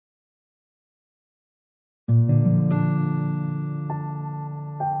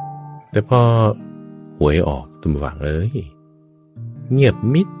แต่พอหวยออกตุ้มฝังเงียบ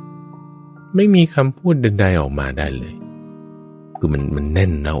มิดไม่มีคำพูดใดๆออกมาได้เลยคือมันแน่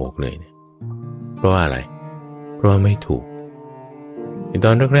นหน้าอกเลยเนี่ยเพราะว่าอะไรเพราะว่าไม่ถูกในต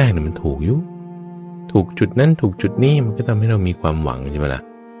อนแรกๆเนี่ยมันถูกอยู่ถูกจุดนั้นถูกจุดนี้มันก็ทำให้เรามีความหวังใช่ไหมล่ะ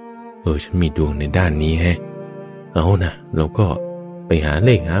ฉันมีดวงในด้านนี้เอานะเราก็ไปหาเล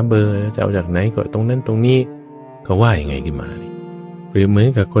ขหาเบอร์จะเอาจากไหนก็ตรงนั้นตรงนี้เขาว่ายังไงขึ้นมานี่เปรียบเหมือน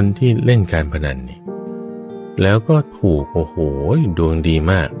กับคนที่เล่นการพนันนี่แล้วก็ถูกโอ้โหดวงดี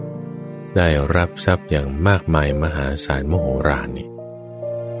มากได้รับทรัพย์อย่างมากมายมหาศาลมโหฬารนี่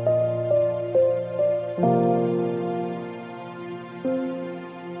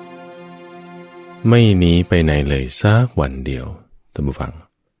ไม่หนีไปไหนเลยสักวันเดียวท่านผู้ฟัง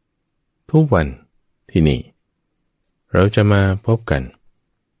ทุกวันที่นี่เราจะมาพบกัน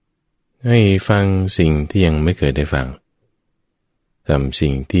ให้ฟังสิ่งที่ยังไม่เคยได้ฟังทำ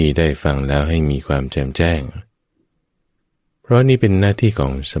สิ่งที่ได้ฟังแล้วให้มีความแจ่มแจ้งเพราะนี่เป็นหน้าที่ขอ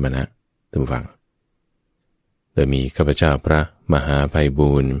งสมณะท่านผู้ฟังโดยมีข้าพเจ้าพระมหาไพ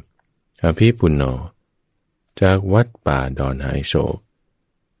บูลย์อภิปุณโญจากวัดป่าดอนหายโศก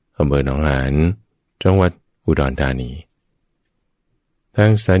อำเภอหนองหานจังหวัดอุดรธานีทา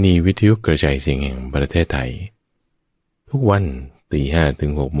งสถานีวิทยุกระจายเสียงแห่งประเทศไทยทุกวันตี 5 ถึ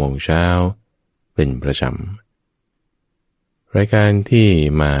ง 6 โมงเช้าเป็นประจำรายการที่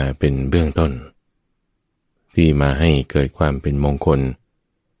มาเป็นเบื้องต้นที่มาให้เกิดความเป็นมงคล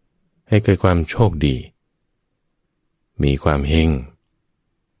ให้เกิดความโชคดีมีความเฮง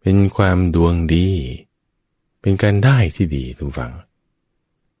เป็นความดวงดีเป็นการได้ที่ดีทุกฝั่ง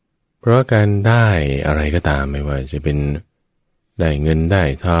เพราะการได้อะไรก็ตามไม่ว่าจะเป็นได้เงินได้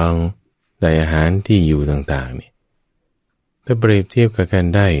ทองได้อาหารที่อยู่ต่างๆนี่ถ้าเปรียบเทียบกับการ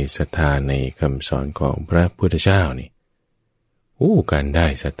ได้ศรัทธาในคำสอนของพระพุทธเจ้านี่การได้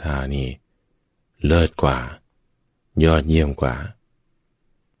ศรัทธานี่เลิศกว่ายอดเยี่ยมกว่า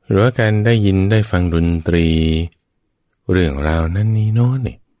หรือว่าการได้ยินได้ฟังดนตรีเรื่องราวนั้นนี้โน้น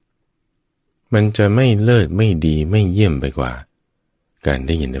นี่มันจะไม่เลิศไม่ดีไม่เยี่ยมไปกว่าการไ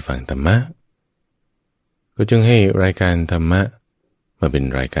ด้ยินได้ฟังธรรมะก็จึงให้รายการธรรมะมาเป็น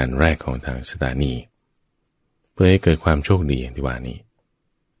รายการแรกของทางสถานีเพื่อให้เกิดความโชคดีอย่างที่ว่านี้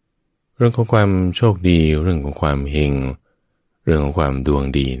เรื่องของความโชคดีเรื่องของความเฮงเรื่องของความดวง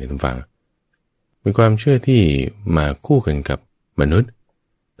ดีในท่านฟังเป็นความเชื่อที่มาคู่กันกับมนุษย์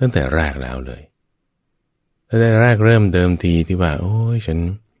ตั้งแต่แรกแล้วเลยตั้งแต่แรกเริ่มเดิมทีที่ว่าฉัน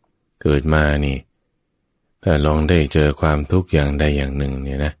เกิดมานี่ถ้าลองได้เจอความทุกข์อย่างใดอย่างหนึ่งเ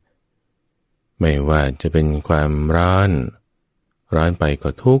นี่ยนะไม่ว่าจะเป็นความร้อนไปก็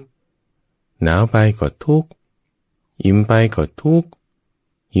ทุกข์หนาวไปก็ทุกข์อิ่มไปก็ทุกข์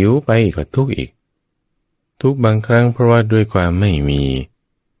หิวไปก็ทุกข์อีกทุกบางครั้งเพราะว่าด้วยความไม่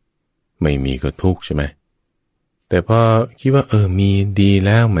มีก็ทุกข์ใช่ไหมแต่พอคิดว่ามีดีแ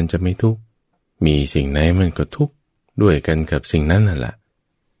ล้วมันจะไม่ทุกข์มีสิ่งไหนมันก็ทุกข์ด้วยกันกับสิ่งนั้นนั่นแหละ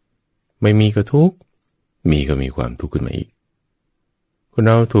ไม่มีก็ทุกข์มีก็มีความทุกข์ขึ้นมาอีกคุณเ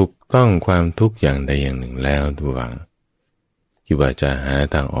ราถูกต้องความทุกข์อย่างใดอย่างหนึ่งแล้วทุกฝังคิดว่าจะหา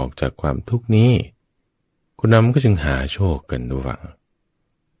ทางออกจากความทุกข์นี้คุณนำก็จึงหาโชคกันทุกฝัง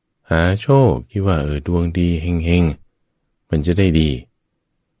หาโชคคิดว่าดวงดีเฮงๆมันจะได้ดี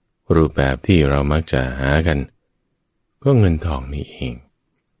รูปแบบที่เรามักจะหากันก็เงินทองนี่เอง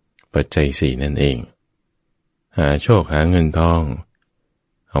ปัจจัยสี่นั่นเองหาโชคหาเงินทอง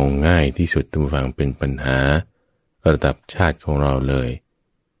เอาง่ายที่สุดทุกฝั่งเป็นปัญหาระดับชาติของเราเลย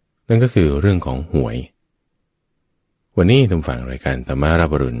นั่นก็คือเรื่องของหวยวันนี้ทุกฝั่งรายการธรรมารับ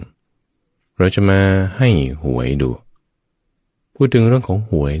อรุณเราจะมาให้หวยดูพูดถึงเรื่องของ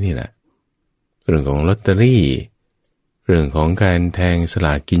หวยนี่แหละเรื่องของลอตเตอรี่เรื่องของการแทงสล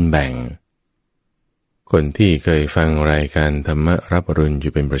ากกินแบ่งคนที่เคยฟังรายการธรรมรับอรุณอ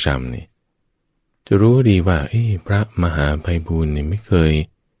ยู่เป็นประจำนี่จะรู้ดีว่าพระมหาไพบูลย์นี่ไม่เคย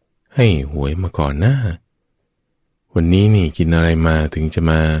ให้หวยมาก่อนนะวันนี้นี่กินอะไรมาถึงจะ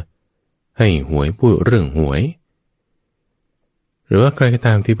มาให้หวยพูดเรื่องหวยหรือว่าใครก็ต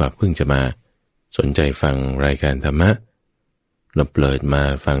ามที่แบบเพิ่งจะมาสนใจฟังรายการธรรมะเราเปิดมา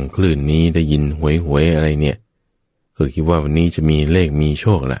ฟังคลื่นนี้ได้ยินหวยอะไรเนี่ยคิดว่าวันนี้จะมีเลขมีโช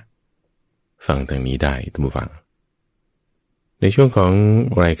คละฟังทางนี้ได้ท่านผู้ฟังในช่วงของ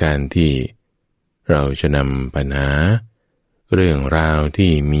รายการที่เราจะนำปัญหาเรื่องราว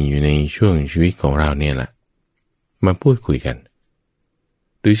ที่มีอยู่ในช่วงชีวิตของเราเนี่ยแหละมาพูดคุยกัน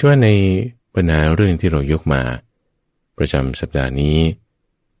โดยเฉพาะในปัญหาเรื่องที่เรายกมาประจำสัปดาห์นี้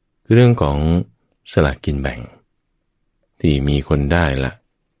คือเรื่องของสลากกินแบ่งที่มีคนได้ละ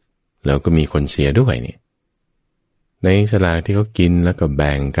แล้วก็มีคนเสียด้วยเนี่ย ในสลากที่เขากินแล้วก็แ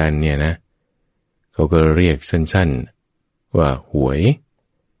บ่งกันเนี่ยนะเขาก็เรียกสั้นๆว่าหวย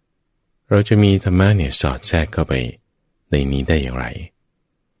เราจะมีธรรมะเนี่ยสอดแทรกเข้าไปในนี้ได้อย่างไร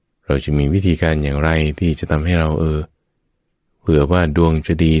เราจะมีวิธีการอย่างไรที่จะทำให้เราเผื่อว่าดวงจ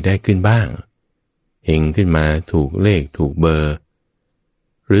ะดีได้ขึ้นบ้างเฮงขึ้นมาถูกเลขถูกเบอร์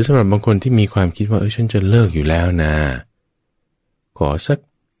หรือสำหรับบางคนที่มีความคิดว่าฉันจะเลิกอยู่แล้วนะขอสัก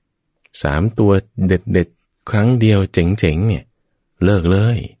3ตัวเด็ดๆครั้งเดียวเจ๋งๆเนี่ยเลิกเล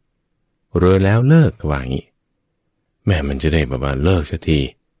ยรวยแล้วเลิกว่างี้แม่มันจะได้แบบว่าเลิกสักที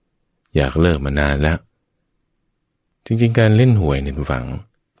อยากเลิกมานานแล้วจริงๆการเล่นหวยเนี่ยทุกฝัง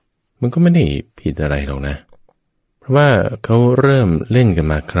มันก็ไม่ได้ผิดอะไรหรอกนะเพราะว่าเขาเริ่มเล่นกัน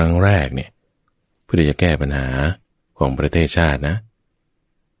มาครั้งแรกเนี่ยเพื่อจะแก้ปัญหาของประเทศชาตินะ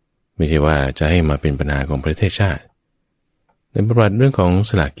ไม่ใช่ว่าจะให้มาเป็นปัญหาของประเทศชาติในประวัติเรื่องของ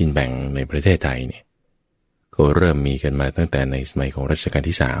สลากกินแบ่งในประเทศไทยเนี่ยก็เริ่มมีกันมาตั้งแต่ในสมัยของรัชกาล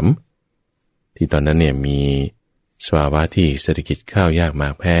ที่3ที่ตอนนั้นเนี่ยมีสภาวะที่เศรษฐกิจข้าวยากหมา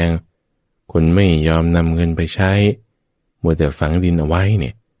กแพงคนไม่ยอมนำเงินไปใช้มัวแต่ฝังดินเอาไว้เ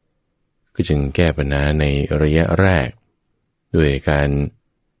นี่ยก็จึงแก้ปัญหาในระยะแรกด้วยการ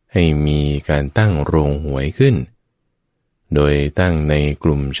ให้มีการตั้งโรงหวยขึ้นโดยตั้งในก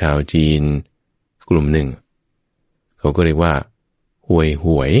ลุ่มชาวจีนกลุ่มหนึ่งเขาก็เรียกว่าห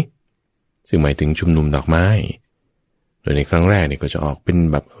วยซึ่งหมายถึงชุมนุมดอกไม้โดยในครั้งแรกเนี่ยก็จะออกเป็น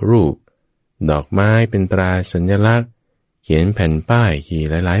แบบรูปดอกไม้เป็นตราสัญลักษณ์เขียนแผ่นป้ายขี่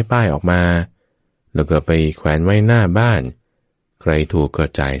หลายๆป้ายออกมาแล้วก็ไปแขวนไว้หน้าบ้านใครถูกก็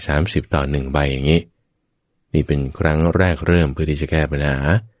จ่าย30ต่อ1ใบอย่างนี้นี่เป็นครั้งแรกเริ่มเพื่อที่จะแก้ปัญหา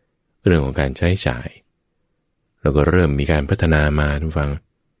เรื่องของการใช้จ่ายแล้วก็เริ่มมีการพัฒนามาทุกฝัง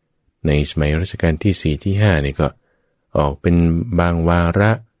ในสมัยรัชกาลที่4ที่5นี่ก็ออกเป็นบางวาร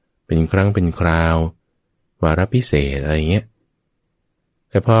ะเป็นครั้งเป็นคราววาระพิเศษอะไรเงี้ย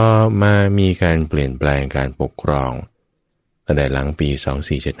แต่พอมามีการเปลี่ยนแปลงการปกครองตั้งแต่หลังปี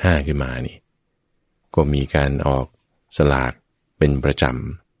2475ขึ้นมานี่ก็มีการออกสลากเป็นประจ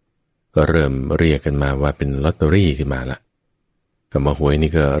ำก็เริ่มเรียกกันมาว่าเป็นลอตเตอรี่ขึ้นมาละคำว่าหวย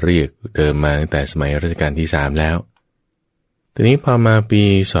นี่ก็เรียกเดิมมาตั้งแต่สมัยรัชกาลที่3แล้วทีนี้พอมาปี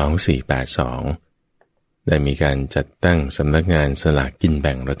2482ได้มีการจัดตั้งสำนักงานสลากกินแ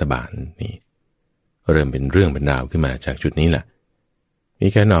บ่งรัฐบาลนี่เริ่มเป็นเรื่องเป็นราวขึ้นมาจากจุดนี้แหละมี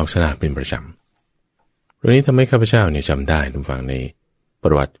การออกสลากเป็นประจำเรื่องนี้ทำให้ข้าพเจ้าเนี่ยจำได้ทุกฝั่งในป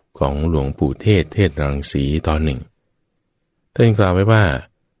ระวัติของหลวงปู่เทศรังสีตอนหนึ่งท่านกล่าวไว้ว่า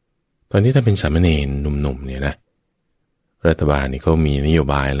ตอนที่ท่านเป็นสามเณรหนุ่มๆเนี่ยนะรัฐบาลนี่เขามีนโย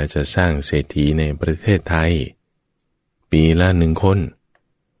บายและจะสร้างเศรษฐีในประเทศไทยปีละ1คน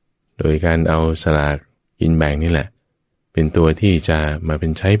โดยการเอาสลากกินแบ่งนี่แหละเป็นตัวที่จะมาเป็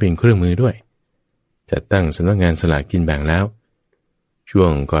นใช้เป็นเครื่องมือด้วยจัดตั้งสำนักงานสลากกินแบ่งแล้วช่ว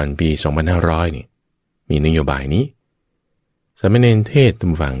งก่อนปี2500นี่มีนโยบายนี้สามเณรเทศตุ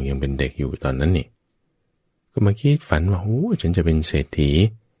มฝังยังเป็นเด็กอยู่ตอนนั้นนี่ก็มาคิดฝันว่าโอ้ฉันจะเป็นเศรษฐี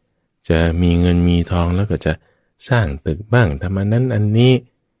จะมีเงินมีทองแล้วก็จะสร้างตึกบ้างทำอันนั้นอันนี้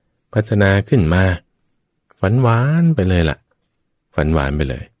พัฒนาขึ้นมาฝันหวานไปเลยล่ะฝันหวานไป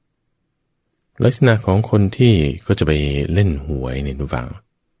เลยลักษณะของคนที่ก็จะไปเล่นหวยในทุกฝั่ง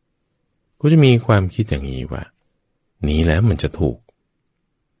ก็จะมีความคิดอย่างนี้ว่านี้แล้วมันจะถูก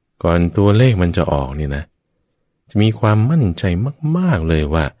ก่อนตัวเลขมันจะออกนี่นะจะมีความมั่นใจมากๆเลย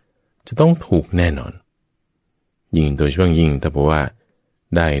ว่าจะต้องถูกแน่นอนยิ่งโดยเฉพาะยิ่งถ้าบอกว่า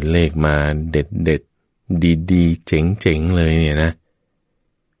ได้เลขมาเด็ดดีๆเจ๋งๆเลยเนี่ยนะ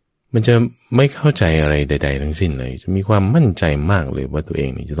มันจะไม่เข้าใจอะไรใดๆทั้งสิ้นเลยจะมีความมั่นใจมากเลยว่าตัวเอง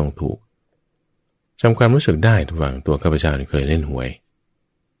นี่จะต้องถูกจำความรู้สึกได้ทุกฝั่งตัวข้าพเจ้าเคยเล่นหวย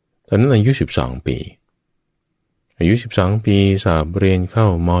ตอนนั้นอายุ12ปีอายุ12ปีสอบเรียนเข้า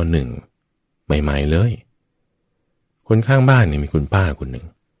ม.1 ใหม่ๆเลยคนข้างบ้านนี่มีคุณป้าคนหนึ่ง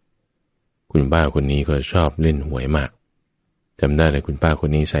คุณป้าคนนี้ก็ชอบเล่นหวยมากจำได้เลยคุณป้าคน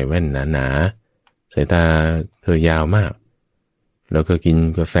นี้ใส่แว่นหนาๆสายตาเธอยาวมากแล้วก็กิน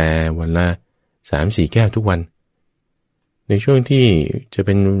กาแฟวันละ 3-4 แก้วทุกวันในช่วงที่จะเ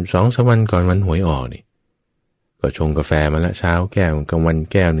ป็น 2-3 วันก่อนวันหวยออกนี่ก็ชงกาแฟมาละเช้าแก้วกลางวัน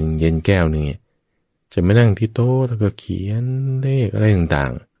แก้วนึงเย็นแก้วนึงจะมานั่งที่โต๊ะแล้วก็เขียนเลขอะไรต่า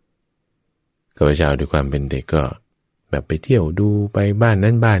งๆข้าพเจ้าด้วยความเป็นเด็กก็แบบไปเที่ยวดูไปบ้าน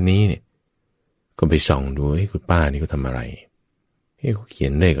นั้นบ้านนี้เนี่ยก็ไปส่องดูคุณป้านี่เขาทำอะไรเขาเขีย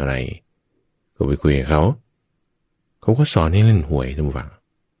นเลขอะไรก็ไปคุยกับเขาก็สอนให้เล่นหวยทุกฝั่ง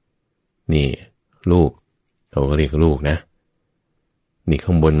นี่ลูกเขาก็เรียกลูกนะนี่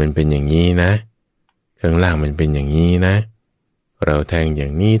ข้างบนมันเป็นอย่างนี้นะข้างล่างมันเป็นอย่างนี้นะเราแทงอย่า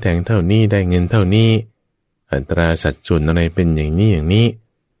งนี้แทงเท่านี้ได้เงินเท่านี้ อัตราสัดส่วนอะไรเป็นอย่างนี้อย่างนี้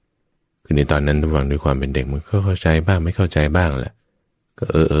คือในตอนนั้นทุกฝั่งด้วยความเป็นเด็กมันก็เข้าใจบ้างไม่เข้าใจบ้างแหละก็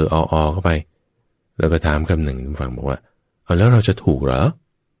เข้าไปแล้วก็ถามคำหนึ่งทุกฝั่งบอกว่าเอาแล้วเราจะถูกเหรอ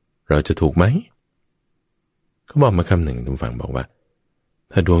เราจะถูกไหมเขาบอกมาคำหนึ่งทุกฝั่งบอกว่า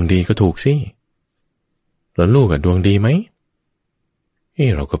ถ้าดวงดีก็ถูกสิแล้วลูกดวงดีไหม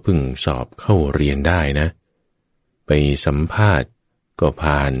เราก็เพิ่งสอบเข้าเรียนได้นะไปสัมภาษณ์ก็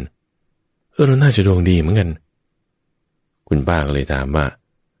ผ่านเราน่าจะดวงดีเหมือนกันคุณป้าก็เลยถามว่า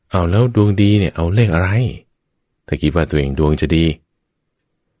เอาแล้วดวงดีเนี่ยเอาเลขอะไรถ้าคิดว่าตัวเองดวงจะดี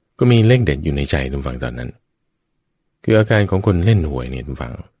ก็มีเลขเด็ดอยู่ในใจทุกฝั่งตอนนั้นคืออาการของคนเล่นหวยเนี่ยทุกฝั่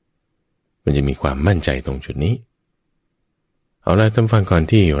งมันจะมีความมั่นใจตรงจุดนี้เอาล่ะท่านฟังก่อน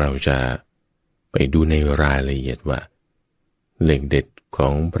ที่เราจะไปดูในรายละเอียดว่าเลขเด็ดขอ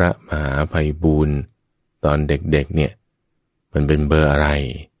งพระมหาไพบูลย์ตอนเด็กๆเนี่ยมันเป็นเบอร์อะไร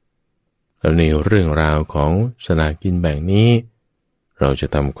แล้วในเรื่องราวของสลากกินแบ่งนี้เราจะ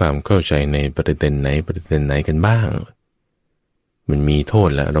ทำความเข้าใจในประเด็นไหนกันบ้างมันมีโทษ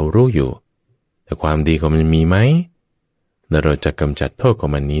และเรารู้อยู่แต่ความดีของมันมีไหมและเราจะกำจัดโทษของ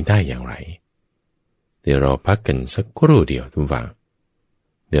มันนี้ได้อย่างไรเดี๋ยวเราพักกันสักครู่เดียวทุกฝั่ง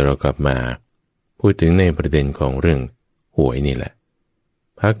เดี๋ยวเรากลับมาพูดถึงในประเด็นของเรื่องหวยนี่แหละ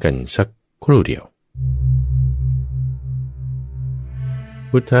พักกันสักครู่เดียว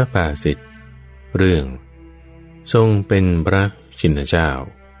พุทธภาษิตเรื่องทรงเป็นพระชินเจ้า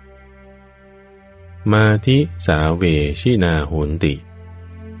มาทิสาเวชินาโหนติ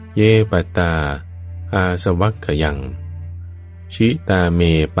เยปตาอาสวัคขยังชิตาเม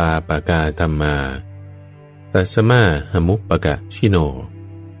ปาปกาธัมมาตัสมาหมุปปกะชิโน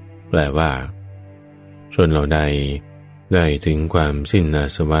แปลว่าชนเหล่าใดได้ถึงความสิ้นอา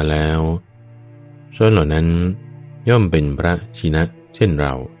สวะแล้วชนเหล่านั้นย่อมเป็นพระชินะเช่นเร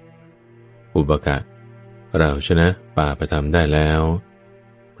าอุปกะเราชนะปาปธรรมได้แล้ว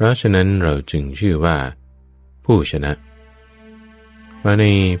เพราะฉะนั้นเราจึงชื่อว่าผู้ชนะมาใน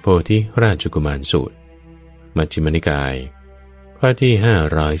โพธิราชกุมารสูตรมัชฌิมนิกายข้อที่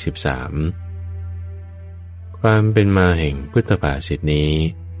513ความเป็นมาแห่งพุทธภาษิตนี้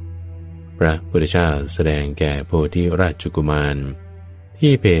พระพุทธเจ้าแสดงแก่โพธิราชกุมาร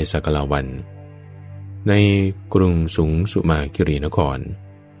ที่เพสกลาวันในกรุงสุงสุมาคิรีนคร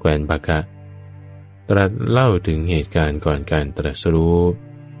แคว้นปากะตรัสเล่าถึงเหตุการณ์ก่อนการตรัสรู้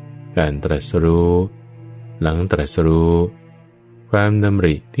การตรัสรู้หลังตรัสรู้ความดำ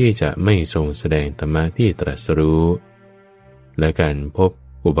ริที่จะไม่ทรงแสดงธรรมะที่ตรัสรู้และการพบ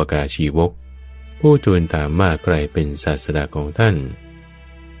อุปการชีวกผู้ทูลถามว่าใครเป็นศาสดาของท่าน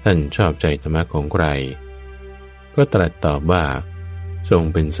ชอบใจธรรมะของใครก็ตรัสตอบว่าทรง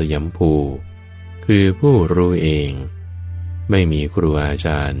เป็นสยัมภูคือผู้รู้เองไม่มีครูอาจ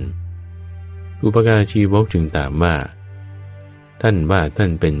ารย์อุปการชีวกจึงถามว่าท่า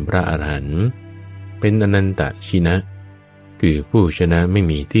นเป็นพระอรหันต์เป็นอนันตชินะคือผู้ชนะไม่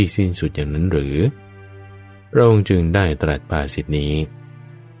มีที่สิ้นสุดอย่างนั้นหรือพระองค์จึงได้ตรัสภาษิตนี้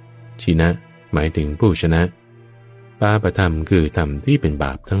ชินะหมายถึงผู้ชนะปาปธรรมคือธรรมที่เป็นบ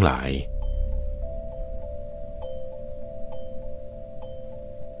าปทั้งหลาย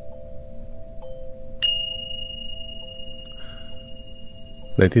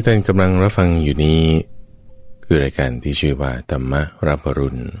และที่ท่านกำลังรับฟังอยู่นี้คือรายการที่ชื่อว่าธรรมรับอรุ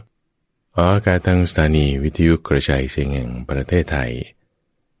ณออกอากาศทางสถานีวิทยุกระจายเสียงแห่งประเทศไทย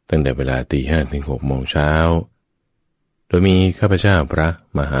ตั้งแต่เวลา 5:00 ถึง 6:00 น.โดยมีข้าพเจ้าพระ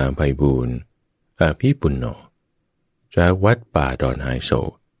มหาไพบูลย์อภิปุณโญจากวัดป่าดอนไฮโซ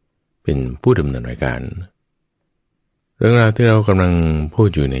เป็นผู้ดำเนินรายการเรื่องราวที่เรากำลังพูด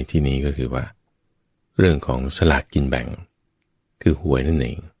อยู่ในที่นี้ก็คือว่าเรื่องของสลากกินแบ่งคือหวยนั่นเอ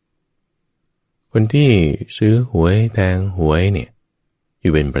งคนที่ซื้อหวยแทงหวยเนี่ยอ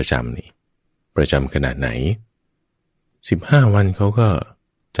ยู่เป็นประจำนี่ประจำขนาดไหน15 วันเขาก็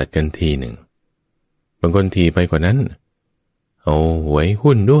จัดกันทีหนึ่งบางคนทีไปกว่านั้นเอาหวย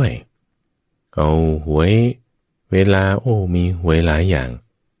หุ้นด้วยเอาหวยเวลามีหวยหลายอย่าง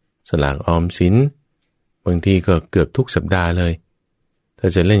สลากออมสินบางทีก็เกือบทุกสัปดาห์เลยถ้า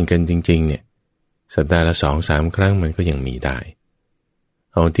จะเล่นกันจริงๆเนี่ยสัปดาห์ละ 2-3 ครั้งมันก็ยังมีได้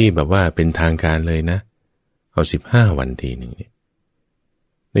เอาที่แบบว่าเป็นทางการเลยนะเอา15 วันทีหนึ่งเนี่ย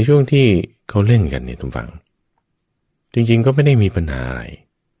ในช่วงที่เขาเล่นกันเนี่ยทุกฝั่งจริงๆก็ไม่ได้มีปัญหาอะไร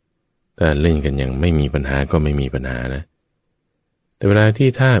แต่เล่นกันยังไม่มีปัญหาก็ไม่มีปัญหานะแต่เวลาที่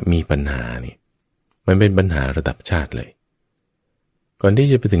ถ้ามีปัญหาเนี่ยมันเป็นปัญหาระดับชาติเลยก่อนที่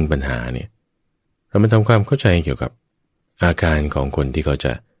จะไปถึงปัญหาเนี่ยเรามาทำความเข้าใจเกี่ยวกับอาการของคนที่เขาจ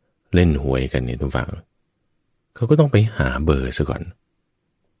ะเล่นหวยกันเนี่ยทุกฝั่งเขาก็ต้องไปหาเบอร์ซะก่อน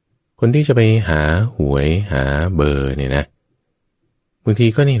คนที่จะไปหาหวยหาเบอร์เนี่ยนะบางที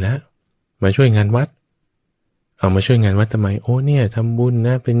ก็นี่แหละมาช่วยงานวัดเอามาช่วยงานวัดทำไมโอ้เนี่ยทำบุญน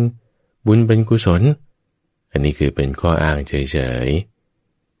ะเป็นบุญเป็นกุศลอันนี้คือเป็นข้ออ้างเฉย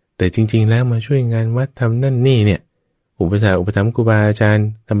ๆแต่จริงๆแล้วมาช่วยงานวัดทำนั่นนี่เนี่ยอุปถัมภ์ครูบาอาจารย์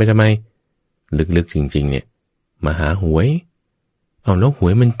ทำไปทำไมลึกๆจริงๆเนี่ยมาหาหวยเอาแล้วหว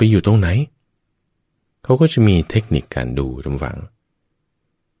ยมันไปอยู่ตรงไหนเขาก็จะมีเทคนิคการดูทำฝัง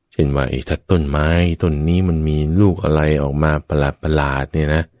เช่นว่าถ้าต้นไม้ต้นนี้มันมีลูกอะไรออกมาประหลาดเนี่ย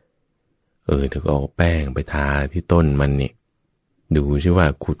นะเดี๋ยวก็เอาแป้งไปทาที่ต้นมันเนี่ยดูซิว่า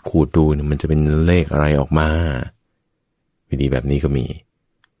ขูดดูเนี่ยมันจะเป็นเลขอะไรออกมาวิธีแบบนี้ก็มี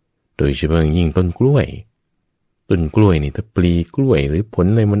โดยเฉพาะยิ่งต้นกล้วยนี่ถ้าปลีกล้วยหรือผล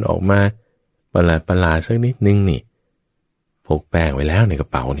อะไรมันออกมาประหลาดสักนิดนึงนี่พกแป้งไว้แล้วในกระ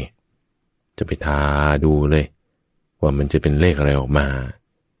เป๋าเนี่ยจะไปทาดูเลยว่ามันจะเป็นเลขอะไรออกมา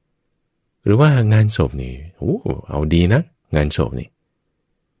หรือว่างานศพนี่เอาดีนะงานศพนี่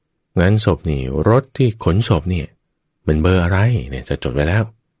รถที่ขนศพเนี่ยมันเบอร์อะไรเนี่ยจะจดไว้แล้ว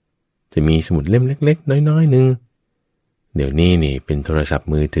จะมีสมุดเล่มเล็กๆน้อยๆนึงเดี๋ยวนี้นี่เป็นโทรศัพท์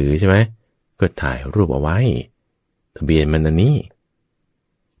มือถือใช่ไหมก็ถ่ายรูปเอาไว้ทะเบียนมันอันนี้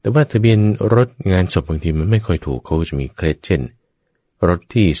แต่ว่าทะเบียนรถงานศพบางทีมันไม่ค่อยถูกเขาจะมีเคล็ดเช่นรถ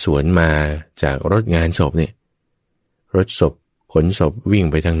ที่สวนมาจากรถงานศพเนี่ยรถศพขนศพวิ่ง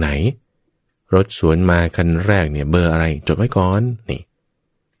ไปทางไหนรถสวนมาคันแรกเนี่ยเบอร์อะไรจดไว้ก่อนนี่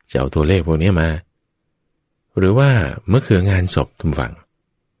จะเอาตัวเลขพวกนี้มาหรือว่าเมื่อคืองานศพทุกฝั่ง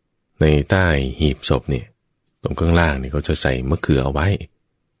ในใต้หีบศพเนี่ยตรงข้างล่างเนี่ยเขาจะใส่มะเขือเอาไว้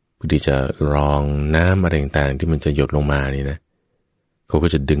เพื่อที่จะรองน้ำอะไรต่างๆที่มันจะหยดลงมานี่นะเขาก็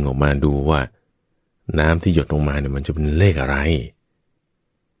จะดึงออกมาดูว่าน้ำที่หยดลงมาเนี่ยมันจะเป็นเลขอะไร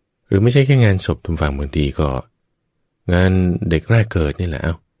หรือไม่ใช่แค่งานศพทุกฝั่งบางทีก็งานเด็กแรกเกิดนี่แหละ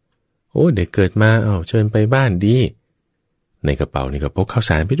เด็กเกิดมาเชิญไปบ้านดีในกระเป๋านี่ก็พกข้าว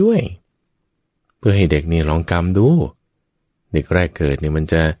สารไปด้วยเพื่อให้เด็กนี่ลองกำดูเด็กแรกเกิดเนี่ยมัน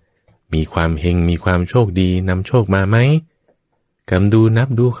จะมีความเฮงมีความโชคดีนำโชคมาไหมกำดูนับ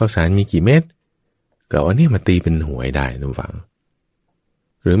ดูข้าวสารมีกี่เม็ดก็เอาเนี่ยมาตีเป็นหวยได้ทุกฝัง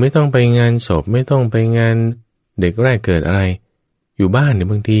หรือไม่ต้องไปงานศพไม่ต้องไปงานเด็กแรกเกิดอะไรอยู่บ้านเนี่ย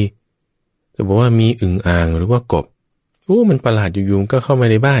บางทีก็บอกว่ามีอึ่งอ่างหรือว่ากบมันประหลาดอยู่ๆก็เข้ามา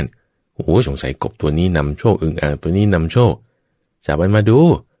ในบ้านสงสัยกบตัวนี้นำโชคอึ่งอ่างตัวนี้นำโชคจับมันมาดู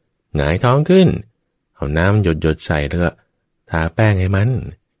หงายท้องขึ้นเอาน้ำหยดใส่แล้วก็ทาแป้งให้มัน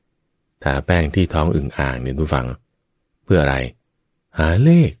ทาแป้งที่ท้องอึ่งอ่างเนี่ยทุกฝังเพื่ออะไรหาเ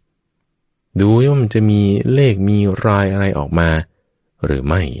ลขดูว่ามันจะมีเลขมีรอยอะไรออกมาหรือ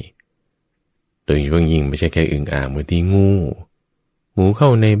ไม่โดยเฉพาะยิ่งไม่ใช่แค่อึ่งอ่างบางทีงูเข้า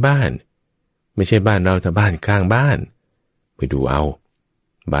ในบ้านไม่ใช่บ้านเราแต่บ้านข้างบ้านไปดูเอา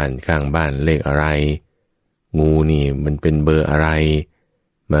บ้านข้างบ้านเลขอะไรงูนี่มันเป็นเบอร์อะไร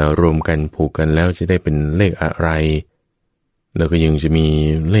มารวมกันผูกกันแล้วจะได้เป็นเลขอะไรแล้วก็ยังจะมี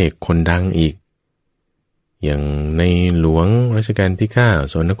เลขคนดังอีกอย่างในหลวงรัชกาลที่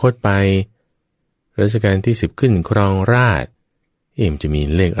9สวรรคตไปรัชกาลที่10ขึ้นครองราชย์มันจะมี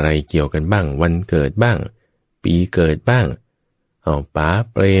เลขอะไรเกี่ยวกันบ้างวันเกิดบ้างปีเกิดบ้างป๋า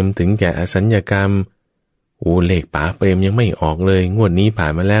เปรมถึงแก่อสัญญกรรมเลขป๋าเปรมยังไม่ออกเลยงวดนี้ผ่า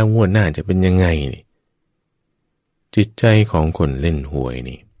นมาแล้วงวดหน้าจะเป็นยังไงนี่จิตใจของคนเล่นหวย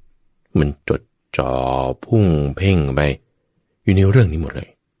นี่มันจดจ่อพุ่งเพ่งไปอยู่ในเรื่องนี้หมดเลย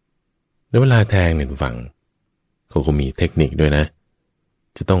แล้วเวลาแทงเนี่ยฟังเขาก็มีเทคนิคด้วยนะ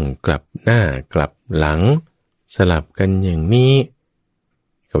จะต้องกลับหน้ากลับหลังสลับกันอย่างนี้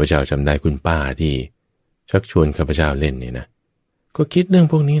ข้าพเจ้าจำได้คุณป้าที่ชักชวนข้าพเจ้าเล่นเนี่ยนะก็คิดเรื่อง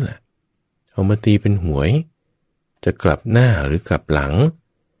พวกนี้แหละเอามาตีเป็นหวยจะกลับหน้าหรือกลับหลัง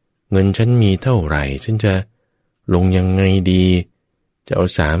เงินฉันมีเท่าไหร่ฉันจะลงยังไงดีจะเอา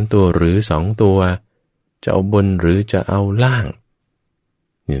3ตัวหรือ2ตัวจะเอาบนหรือจะเอาล่าง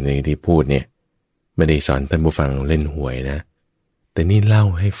อย่างในที่พูดเนี่ยไม่ได้สอนท่านผู้ฟังเล่นหวยนะแต่นี่เล่า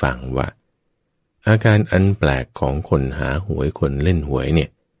ให้ฟังว่าอาการอันแปลกของคนหาหวยคนเล่นหวยเนี่ย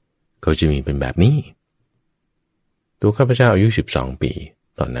เขาจะมีเป็นแบบนี้ตัวข้าพเจ้าอายุ12ปี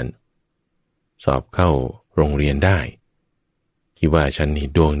ตอนนั้นสอบเข้าโรงเรียนได้คิดว่าฉันนี่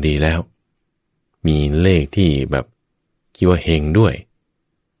ดวงดีแล้วมีเลขที่แบบคิดว่าเฮงด้วย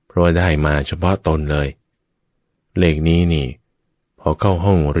เพราะว่าได้มาเฉพาะตนเลยเลขนี้นี่พอเข้า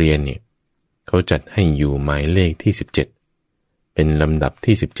ห้องเรียนเนี่ยเขาจัดให้อยู่หมายเลขที่17เป็นลำดับ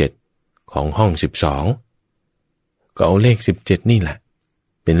ที่17ของห้อง12ก็เอาเลข17นี่แหละ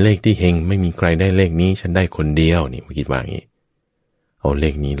เป็นเลขที่เฮงไม่มีใครได้เลขนี้ฉันได้คนเดียวนี่มาคิดว่าอย่างนี้เอาเล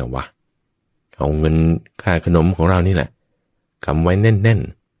ขนี้แล้ววะเอาเงินค่าขนมของเรานี่แหละกำไว้แน่น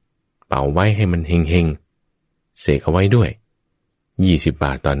เป่าไว้ให้มันเฮงๆเสกเอาไว้ด้วย20 บ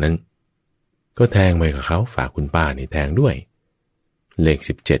าทตอนนั้นก็แทงไปกับเขาฝากคุณป้านี่แทงด้วยเลข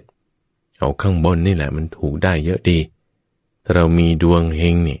17เอาข้างบนนี่แหละมันถูกได้เยอะดีถ้าเรามีดวงเฮ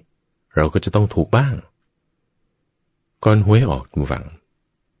งนี่เราก็จะต้องถูกบ้างก่อนหวยออกคุณฟัง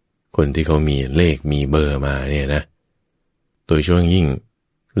คนที่เขามีเลขมีเบอร์มาเนี่ยนะโดยช่วงยิ่ง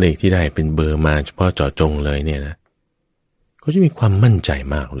เลขที่ได้เป็นเบอร์มาเฉพาะเจาะจงเลยเนี่ยนะเขาจะมีความมั่นใจ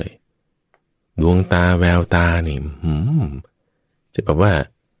มากเลยดวงตาแววตานี่จะแบบว่า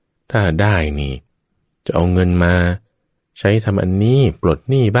ถ้าได้นี่จะเอาเงินมาใช้ทำอันนี้ปลด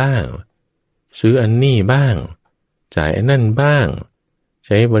หนี้บ้างซื้ออันนี้บ้างจ่ายอันนั่นบ้างใ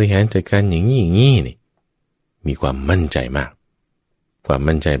ช้บริหารจัดการอย่างนี้นี่มีความมั่นใจมากความ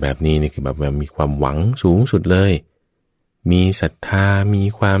มั่นใจแบบนี้นี่คือแบบว่ามีความหวังสูงสุดเลยมีศรัทธามี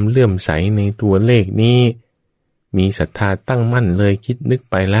ความเลื่อมใสในตัวเลขนี้มีศรัทธาตั้งมั่นเลยคิดนึก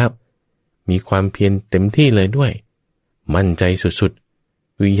ไปแล้วมีความเพียรเต็มที่เลยด้วยมั่นใจสุด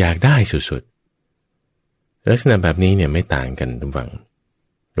ๆคืออยากได้สุดๆลักษณะแบบนี้เนี่ยไม่ต่างกันทุกฝั่ง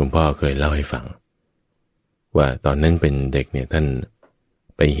หลวงพ่อเคยเล่าให้ฟังว่าตอนนั้นเป็นเด็กเนี่ยท่าน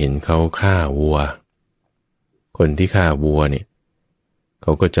ไปเห็นเขาฆ่าวัวคนที่ฆ่าวัวเนี่ยเข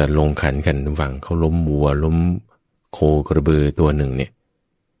าก็จะลงขันกันทุกฝั่งเขาล้มวัวล้มโคกระบือตัวหนึ่งเนี่ย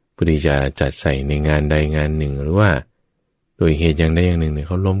เพื่อที่จะจัดใส่ในงานใดงานหนึ่งหรือว่าโดยเหตุอย่างใดอย่างหนึ่งเนี่ยเ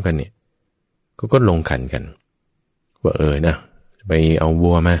ขาล้มกันเนี่ยก็ลงขันกันว่านะไปเอา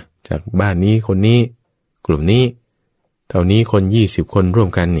วัวมาจากบ้านนี้คนนี้กลุ่มนี้เท่านี้คน20 คนร่วม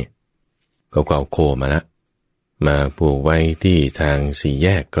กันเนี่ยก็เอาโคมาละมาผูกไว้ที่ทางสี่แย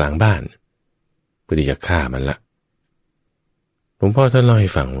กกลางบ้านเพื่อที่จะฆ่ามันละหลวงพ่อท่านเล่าให้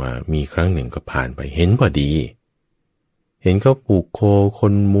ฟังว่ามีครั้งหนึ่งก็ผ่านไปเห็นพอดีเห็นเขาผูกโคค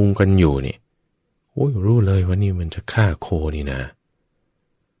นมุงกันอยู่นี่โอ้ยรู้เลยว่านี่มันจะฆ่าโคนี่นะ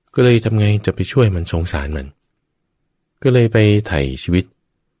ก็เลยทำไงจะไปช่วยมันสงสารมันก็เลยไปไถ่ชีวิต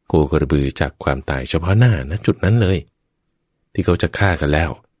โคกระบือจากความตายเฉพาะหน้าณจุดนั้นเลยที่เขาจะฆ่ากันแล้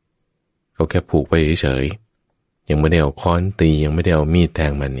วเขาแค่ผูกไปเฉยๆยังไม่ได้เอาค้อนตียังไม่ได้เอามีดแท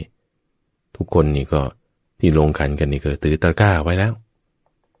งมันนี่ทุกคนนี่ก็ที่ลงขันกันนี่ก็ถือตะกร้าไว้แล้ว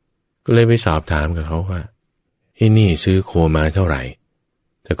ก็เลยไปสอบถามกับเขาว่านี่ซื้อโคมาเท่าไหร่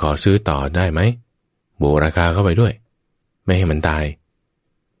จะขอซื้อต่อได้ไหมบวกราคาเข้าไปด้วยไม่ให้มันตาย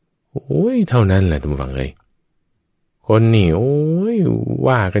โอ้ยเท่านั้นแหละทุกฝั่งเลยคนนี่โอ้ย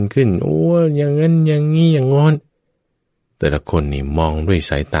ว่ากันขึ้นโอ้ยอย่างนั้นอย่างนี้อย่างงอนแต่ละคนนี่มองด้วย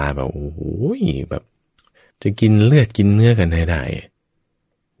สายตาแบบโอ้ยแบบจะกินเลือดกินเนื้อกันให้ได้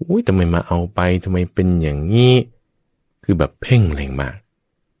โอ้ยทำไมมาเอาไปทำไมเป็นอย่างนี้คือแบบเพ่งเล็งมาก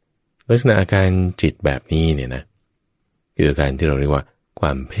ลักษณะอาการจิตแบบนี้เนี่ยนะคืออาการที่เราเรียกว่าคว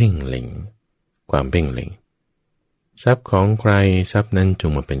ามเพ่งเล็งความเพ่งเล็งทรัพย์ของใครทรัพย์นั้นจ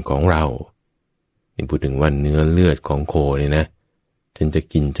งมาเป็นของเรานี่พูดถึงว่าเนื้อเลือดของโคเนี่ยนะฉันจะ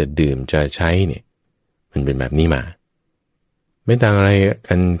กินจะดื่มจะใช้เนี่ยมันเป็นแบบนี้มาไม่ต่างอะไร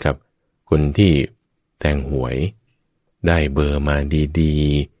กันกับคนที่แทงหวยได้เบอร์มาดี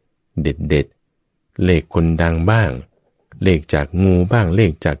ๆเด็ดๆเลขคนดังบ้างเลขจากงูบ้างเล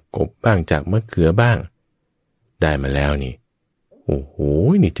ขจากกบบ้างจากมะเขือบ้างได้มาแล้วนี่โอ้โห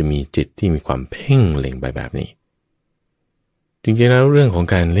นี่จะมีจิตที่มีความเพ่งเล็งไปแบบนี้จริงๆแล้วเรื่องของ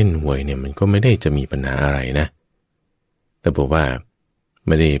การเล่นหวยเนี่ยมันก็ไม่ได้จะมีปัญหาอะไรนะแต่บอกว่าไ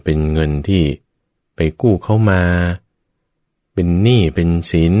ม่ได้เป็นเงินที่ไปกู้เข้ามาเป็นหนี้เป็น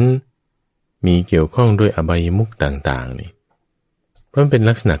สินมีเกี่ยวข้องด้วยอบายมุขต่างๆนี่เพราะมันเป็น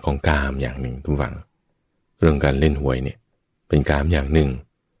ลักษณะของกามอย่างหนึ่งทุกฝั่งเรื่องการเล่นหวยเนี่ยเป็นกามอย่างหนึ่ง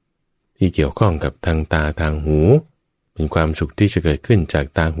ที่เกี่ยวข้องกับทางตาทางหูเป็นความสุขที่จะเกิดขึ้นจาก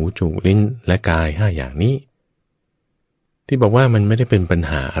ตาหูจมูกลิ้นและกาย5อย่างนี้ที่บอกว่ามันไม่ได้เป็นปัญ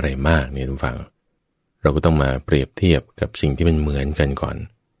หาอะไรมากเนี่ยทุกฝั่งเราก็ต้องมาเปรียบเทียบกับสิ่งที่มันเหมือนกันก่อน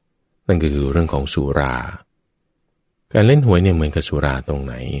นั่นก็คือเรื่องของสุราการเล่นหวยเนี่ยเหมือนกับสุราตรงไ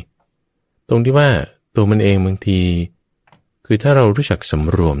หนตรงที่ว่าตัวมันเองบางทีคือถ้าเรารู้จักส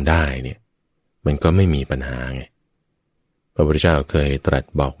ำรวมได้เนี่ยมันก็ไม่มีปัญหาไงพระพุทธเจ้าเคยตรัส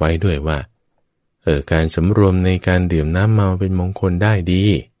บอกไว้ด้วยว่าการสำรวมในการดื่มน้ำเมาเป็นมงคลได้ดี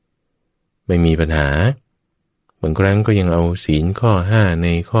ไม่มีปัญหาบางครั้งก็ยังเอาศีลข้อ5ใน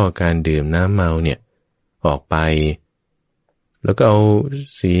ข้อการดื่มน้ำเมาเนี่ยออกไปแล้วก็เอา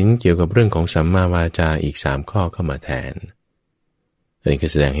ศีลเกี่ยวกับเรื่องของสัมมาวาจาอีก3ข้อเข้ามาแทนอันนี้ก็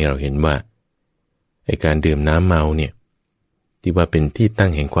แสดงให้เราเห็นว่าไอ้การดื่มน้ำเมาเนี่ยที่ว่าเป็นที่ตั้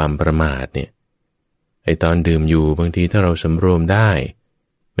งแห่งความประมาทเนี่ยไอ้ตอนดื่มอยู่บางทีถ้าเราสำรวมได้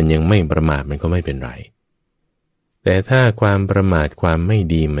มันยังไม่ประมาทมันก็ไม่เป็นไรแต่ถ้าความประมาทความไม่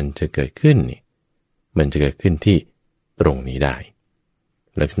ดีมันจะเกิดขึ้นนี่มันจะเกิดขึ้นที่ตรงนี้ได้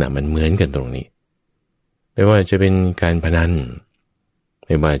ลักษณะมันเหมือนกันตรงนี้ไม่ว่าจะเป็นการพนันไ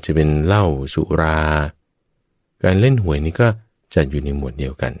ม่ว่าจะเป็นเหล้าสุราการเล่นหวยนี่ก็จัดอยู่ในหมวดเดี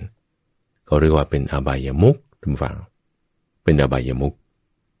ยวกันเขาเรียกว่าเป็นอบายมุขท่านฟังเป็นอบายมุข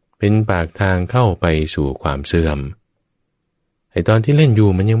เป็นปากทางเข้าไปสู่ความเสื่อมไอ้ตอนที่เล่นอยู่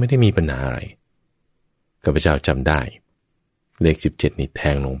มันยังไม่ได้มีปัญหาอะไรข้าพเจ้าจำได้เลข17นี่แท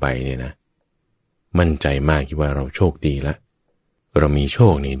งลงไปเนี่ยนะมั่นใจมากคิดว่าเราโชคดีละเรามีโช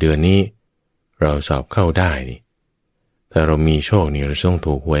คนี่เดือนนี้เราสอบเข้าได้นี่ถ้าเรามีโชคนี่เราต้อง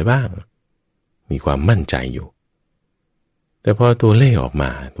ถูกหวยบ้างมีความมั่นใจอยู่แต่พอตัวเลขออกมา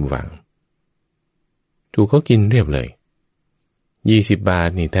ทุกฝั่งถูกเขากินเรียบเลย20 บาท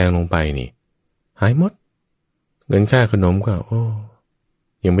นี่แทงลงไปนี่หายหมดเงินค่าขนมก็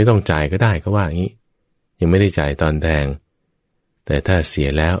ยังไม่ต้องจ่ายก็ได้ก็ว่างี้ยังไม่ได้จ่ายตอนแทงแต่ถ้าเสีย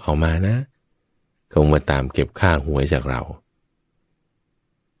แล้วเอามานะคงมาตามเก็บค่าหวยจากเรา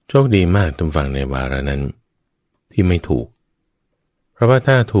โชคดีมากทุกฝั่งในวาระนั้นที่ไม่ถูกเพราะว่า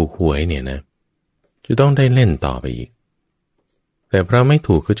ถ้าถูกหวยเนี่ยนะจะต้องได้เล่นต่อไปอีกแต่เพราะไม่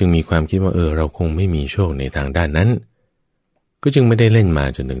ถูกก็จึงมีความคิดว่าเราคงไม่มีโชคในทางด้านนั้นก็จึงไม่ได้เล่นมา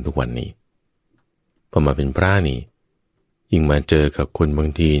จนถึงทุกวันนี้พอมาเป็นพระนี่ยิ่งมาเจอกับคนบาง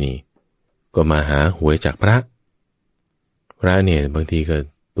ทีนี่ก็มาหาหวยจากพระเนี่ยบางทีก็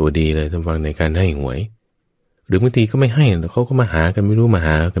ตัวดีเลยท่านฟังในการให้หวยหรือบางทีก็ไม่ให้แล้วเขาก็มาหากันไม่รู้มาห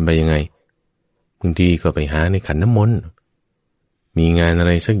ากันไปยังไงบางทีก็ไปหาในขันน้ำมนต์มีงานอะไ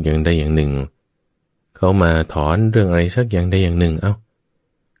รสักอย่างใดอย่างหนึ่งเขามาถอนเรื่องอะไรสักอย่างใดอย่างหนึ่ง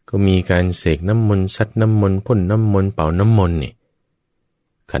ก็มีการเสกน้ำมนต์ซัดน้ำมนต์พ่นน้ำมนต์เป่าน้ำมนต์นี่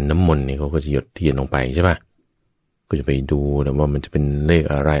ขันน้ำมนต์นี่เขาก็จะหยดเทียนลงไปใช่ป่ะก็จะไปดูแล้วว่ามันจะเป็นเลข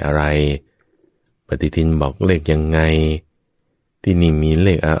อะไรปฏิทินบอกเลขยังไงที่นี่มีเล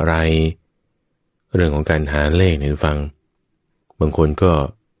ขอะไรเรื่องของการหาเลขเนี่ยฟังบางคนก็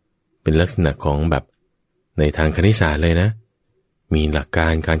เป็นลักษณะของแบบในทางคณิตศาสตร์เลยนะมีหลักกา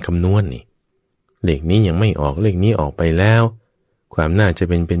รการคำนวณนี่เลขนี้ยังไม่ออกเลขนี้ออกไปแล้วความน่าจะ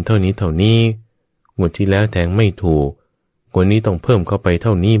เป็นเท่านี้งวดที่แล้วแทงไม่ถูกงวดนี้ต้องเพิ่มเข้าไปเท่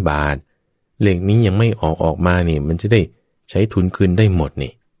านี้บาทเลขนี้ยังไม่ออกมานี่มันจะได้ใช้ทุนคืนได้หมด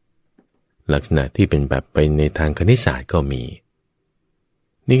นี่ลักษณะที่เป็นแบบไปในทางคณิตศาสตร์ก็มี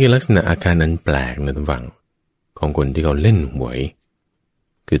นี่คือลักษณะอาการอันแปลกนะท่านฟังของคนที่เขาเล่นหวย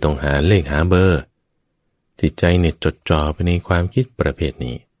คือต้องหาเลขหาเบอร์จิตใจเนี่ยจดจ่อไปในความคิดประเภท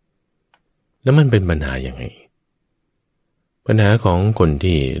นี้แล้วมันเป็นปัญหาอย่างไงปัญหาของคน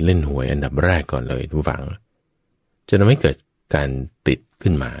ที่เล่นหวยอันดับแรกก่อนเลยท่านฟังจะทำให้เกิดการติด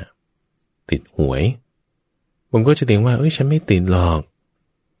ขึ้นมาติดหวยผมก็จะเถียงว่าฉันไม่ติดหรอก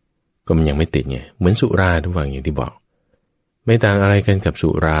ก็มันยังไม่ติดไงเหมือนสุราท่านฟังอย่างที่บอกไม่ต่างอะไรกันกับสุ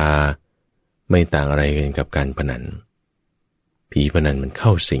ราไม่ต่างอะไรกันกับการพนันผีพนันมันเข้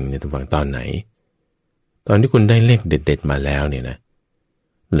าสิงในตัวตอนไหนตอนที่คุณได้เลขเด็ดๆมาแล้วเนี่ยนะ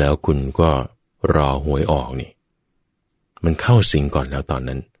แล้วคุณก็รอหวยออกนี่มันเข้าสิงก่อนแล้วตอน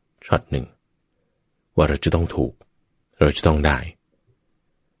นั้นช็อตหนึ่งว่าเราจะต้องถูกเราจะต้องได้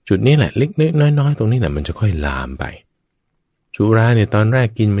จุดนี้แหละเล็กน้อยตรงนี้แหละมันจะค่อยลามไปสุราเนี่ยตอนแรก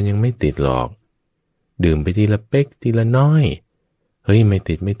กินมันยังไม่ติดหรอกดื่มไปทีละเป๊กทีละน้อยเฮ้ยไม่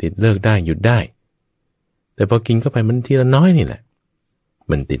ติดเลิกได้หยุดได้แต่พอกินเข้าไปมันทีละน้อยนี่แหละ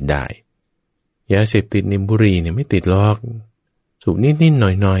มันติดได้ยาเสพติดในบุหรี่เนี่ยไม่ติดหรอกสูบนิดๆห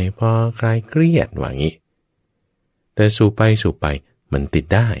น่อยๆพอคลายเครียดว่างี้แต่สูบไปมันติด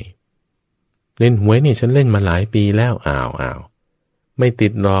ได้เล่นหวยเนี่ยฉันเล่นมาหลายปีแล้วอ้าวไม่ติ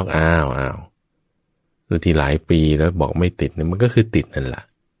ดหรอกอ้าวแล้วที่หลายปีแล้วบอกไม่ติดเนี่ยมันก็คือติดนั่นแหละ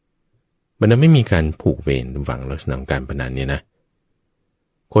มันไม่มีการผูกเวรฝังลักษณะของการพนันเนี่ยนะ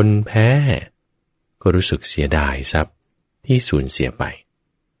คนแพ้ก็รู้สึกเสียดายทรัพย์ที่สูญเสียไป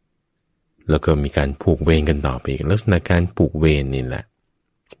แล้วก็มีการผูกเวรกันต่อไปอีกลักษณะการผูกเวรนี่แหละ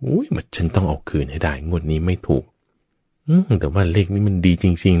มันฉันต้องเอาคืนให้ได้งวดนี้ไม่ถูกแต่ว่าเลขนี้มันดีจ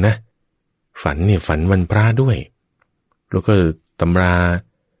ริงๆนะฝันวันพระด้วยแล้วก็ตำรา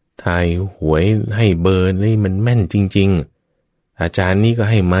ทายหวยให้เบอร์นี่มันแม่นจริงๆอาจารย์นี่ก็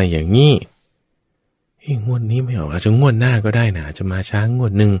ให้มาอย่างนี้งวดนี้ไม่ออกอาจจะงวดหน้าก็ได้นะอาจจะมาช้างว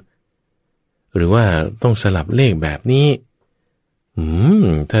ดนึงหรือว่าต้องสลับเลขแบบนี้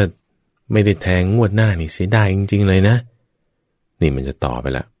ถ้าไม่ได้แทงงวดหน้านี่เสียดายจริงๆเลยนะนี่มันจะต่อไป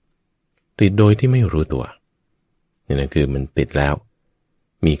ละติดโดยที่ไม่รู้ตัวนี่นะคือมันติดแล้ว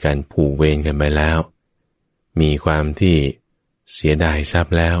มีการผูกเวรกันไปแล้วมีความที่เสียดายทรัพ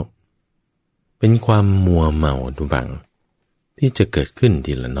ย์แล้วเป็นความมัวเมาทุบังที่จะเกิดขึ้น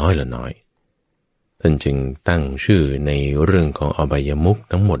ทีละน้อยท่านจึงตั้งชื่อในเรื่องของอบายมุข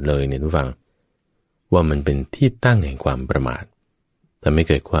ทั้งหมดเลยเนี่ยทุกฝั่งว่ามันเป็นที่ตั้งแห่งความประมาท ทำให้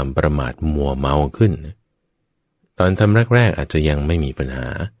เกิดความประมาทมัวเมาขึ้นตอนทำแรกๆอาจจะยังไม่มีปัญหา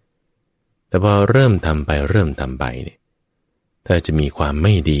แต่พอเริ่มทำไปเนี่ยถ้าจะมีความไ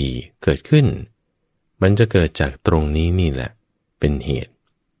ม่ดีเกิดขึ้นมันจะเกิดจากตรงนี้นี่แหละเป็นเหตุ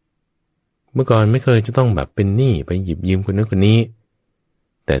เมื่อก่อนไม่เคยจะต้องแบบเป็นหนี้ไปหยิบยืมคนนั้นคนนี้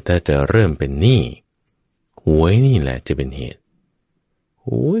แต่ถ้าจะเริ่มเป็นหนี้หวยนี่แหละจะเป็นเหตุโ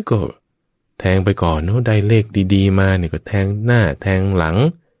อ้ยก็แทงไปก่อนเนาะได้เลขดีๆมาเนี่ยก็แทงหน้าแทงหลัง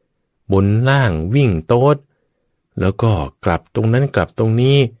บนล่างวิ่งโต๊ดแล้วก็กลับตรงนั้นกลับตรง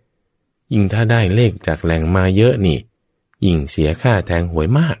นี้ยิ่งถ้าได้เลขจากแหล่งมาเยอะนี่ยิ่งเสียค่าแทงหวย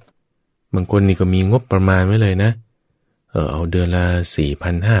มากบางคนนี่ก็มีงบประมาณไว้เลยนะเอาเดือนละ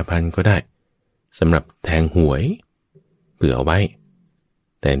 4,000-5,000 ก็ได้สำหรับแทงหวยเผื่อเอาไว้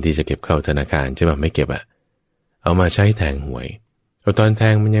แต่ที่จะเก็บเข้าธนาคารใช่ป่ะไม่เก็บเอามาใช้แทงหวยเอาตอนแท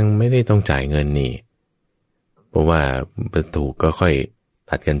งมันยังไม่ได้ต้องจ่ายเงินนี่เพราะว่าถูกก็ค่อย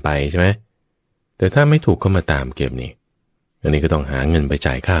ตัดกันไปใช่ไหมแต่ถ้าไม่ถูกก็มาตามเก็บนี่อันนี้ก็ต้องหาเงินไป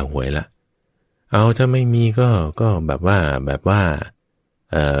จ่ายค่าหวยละเอาถ้าไม่มีก็แบบว่า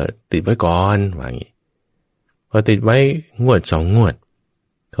ติดไว้ก่อนว่างี้พอติดไว้งวด2 งวด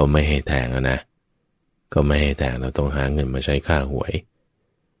เขาไม่ให้แทงนะก็ไม่ให้แทงเราต้องหาเงินมาใช้ค่าหวย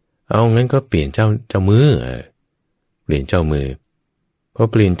เอางั้นก็เปลี่ยนเจ้ามือเปลี่ยนเจ้ามือพอ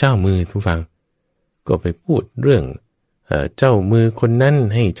เปลี่ยนเจ้ามือทุกฟังก็ไปพูดเรื่องเจ้ามือคนนั้น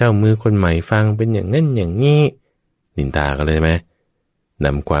ให้เจ้ามือคนใหม่ฟังเป็นอย่างนั้นอย่างนี้นินทากันเลยไหมน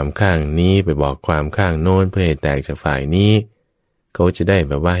ำความข้างนี้ไปบอกความข้างโน้นเพื่อให้แตกจากฝ่ายนี้เขาจะได้แ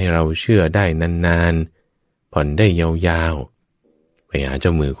บบว่าให้เราเชื่อได้นานๆผ่อนได้ยาวๆไปหาเจ้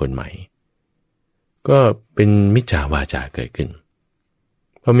ามือคนใหม่ก็เป็นมิจฉาวาจาเกิดขึ้น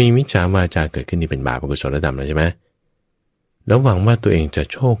พอมีมิจฉาวาจาเกิดขึ้นนี่เป็นบาปอกุศลธรรมแล้วใช่ไหมแล้วหวังว่าตัวเองจะ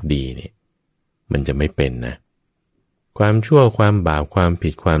โชคดีนี่มันจะไม่เป็นนะความชั่วความบาปความผิ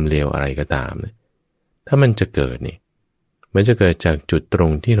ดความเลวอะไรก็ตามนะถ้ามันจะเกิดนี่มันจะเกิดจากจุดตร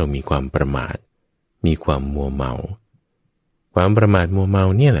งที่เรามีความประมาทมีความมัวเมาความประมาทมัวเมา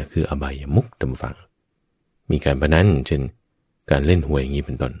เนี่ยแหละคืออบายมุขตำฝังมีการพนันเช่นการเล่นหวยอย่างนี้เ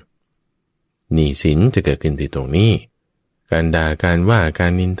ป็นต้นหนี้สินจะเกิดขึ้นที่ตรงนี้การด่าการว่ากา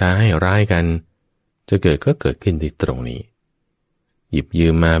รนินทาให้ร้ายกันจะเกิดก็เกิดขึ้นที่ตรงนี้หยิบยื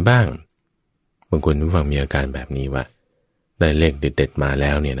มมาบ้างบางคนผู้ฟังมีอาการแบบนี้ว่าได้เลขเด็ดๆมาแ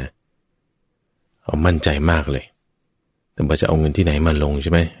ล้วเนี่ยนะเอามั่นใจมากเลยแต่ว่าจะเอาเงินที่ไหนมาลงใ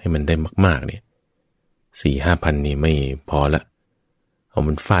ช่ไหมให้มันได้มากๆเนี่ย 4-5,000 นี่ไม่พอละเอา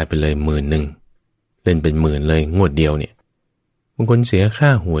มันฟาดไปเลย10,000เล่นเป็น10,000เลยงวดเดียวเนี่ยบางคนเสียค่า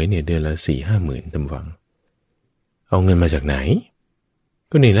หวยเนี่ยเดือนละ 4-5 หมื่นตำฝังเอาเงินมาจากไหน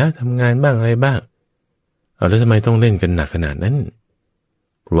ก็นี่แหละทำงานบ้างอะไรบ้างเอาแล้วทำไมต้องเล่นกันหนักขนาดนั้น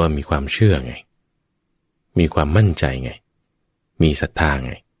เพราะว่ามีความเชื่อไงมีความมั่นใจไงมีศรัทธาไ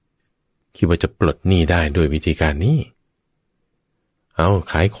งคิดว่าจะปลดหนี้ได้ด้วยวิธีการนี้เอา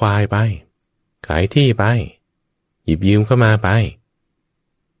ขายควายไปขายที่ไปหยิบยืมเข้ามาไป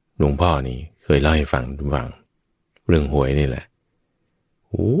หลวงพ่อนี่เคยเล่าให้ฟังเรื่องหวยนี่แหละ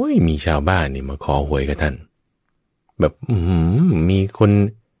โอ้ยมีชาวบ้านนี่มาขอหวยกับท่านแบบมีคน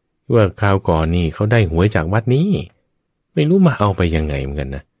ว่าคราวก่อนนี่เขาได้หวยจากวัดนี้ไม่รู้มาเอาไปยังไงเหมือนกัน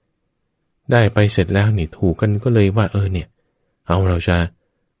นะได้ไปเสร็จแล้วนี่ถูกกันก็เลยว่าเนี่ยเอาเราจะ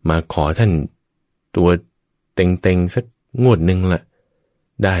มาขอท่านตัวเต็งๆสักงวดนึงละ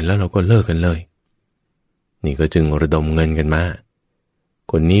ได้แล้วเราก็เลิกกันเลยนี่ก็จึงระดมเงินกันมา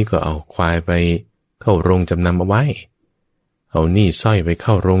คนนี้ก็เอาควายไปเข้าโรงจำนำเอาไว้เอานี่สร้อยไปเ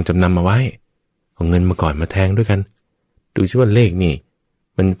ข้าโรงจำนำเอาไว้เอาเงินมาก่อนมาแทงด้วยกันดูซิว่าเลขนี่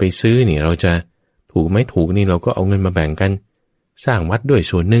มันไปซื้อนี่เราจะถูกไม่ถูกนี่เราก็เอาเงินมาแบ่งกันสร้างวัดด้วย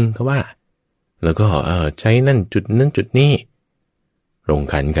ส่วนหนึ่งเขาว่าแล้วก็ใช้นั่นจุดนั้นจุดนี้ลง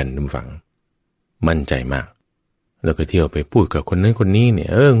ขันกันทุกฝั่งมั่นใจมากแล้วก็เที่ยวไปพูดกับคนนั้นคนนี้เนี่ย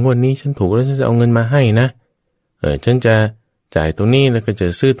งวดนี้ฉันถูกแล้วฉันจะเอาเงินมาให้นะฉันจะจ่ายตรงนี้แล้วก็จะ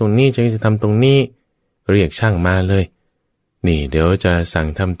ซื้อตรงนี้ฉันจะทำตรงนี้เรียกช่างมาเลยนี่เดี๋ยวจะสั่ง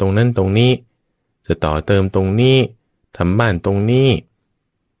ทำตรงนั้นตรงนี้จะต่อเติมตรงนี้ทำบ้านตรงนี้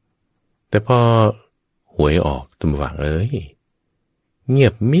แต่พอหวยออกทุกฝั่งเงีย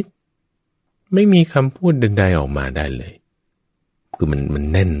บมิดไม่มีคำพูดใดๆออกมาได้เลยคือมัน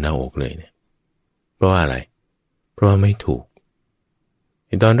แน่นหน้าอกเลยเนี่ยเพราะว่าอะไรเพราะว่าไม่ถูก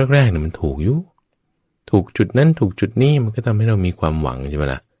ตอนแรกๆเนี่ยมันถูกอยู่ถูกจุดนั้นถูกจุดนี้มันก็ทำให้เรามีความหวังใช่ไหม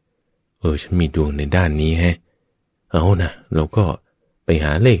ล่ะฉันมีดวงในด้านนี้แฮะเอานะเราก็ไปห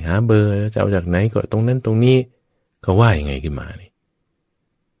าเลขหาเบอร์จะเอาจากไหนก็ตรงนั้นตรงนี้เขาว่ายังไงขึ้นมานี่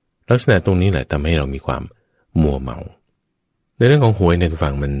ลักษณะตรงนี้แหละทำให้เรามีความมัวเมาในเรื่องของหวยใน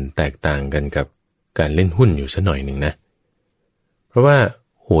ฝั่งมันแตกต่างกันกับการเล่นหุ้นอยู่สักหน่อยหนึ่งนะ เพราะว่า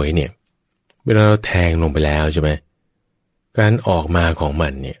หวยเนี่ยเวลาเราแทงลงไปแล้วใช่ไหมการออกมาของมั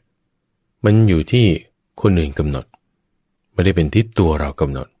นเนี่ยมันอยู่ที่คนอื่นกำหนดไม่ได้เป็นที่ตัวเราก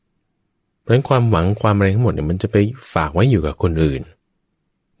ำหนดเพราะฉะนั้นความหวังความอะไรทั้งหมดเนี่ยมันจะไปฝากไว้อยู่กับคนอื่น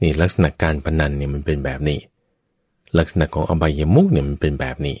นี่ลักษณะการพนันเนี่ยมันเป็นแบบนี้ลักษณะของอบายมุขเนี่ยมันเป็นแบ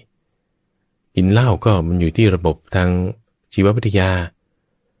บนี้กินเหล้าก็มันอยู่ที่ระบบทางชีววิทยา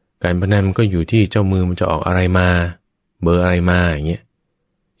การพนันมันก็อยู่ที่เจ้ามือมันจะออกอะไรมาเบอร์อะไรมาอย่างเงี้ย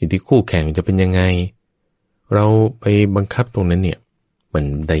อยู่ที่คู่แข่งจะเป็นยังไงเราไปบังคับตรงนั้นเนี่ยมัน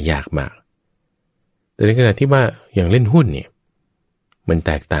ได้ยากมากแต่ในขณะที่ว่าอย่างเล่นหุ้นเนี่ยมันแ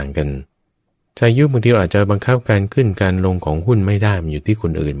ตกต่างกันชายุบางทีเราอาจจะบังคับการขึ้นการลงของหุ้นไม่ได้มันอยู่ที่ค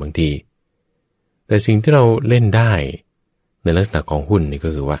นอื่นบางทีแต่สิ่งที่เราเล่นได้ในลักษณะของหุ้นนี่ก็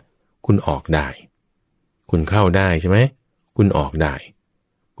คือว่าคุณออกได้คุณเข้าได้ใช่ไหมคุณออกได้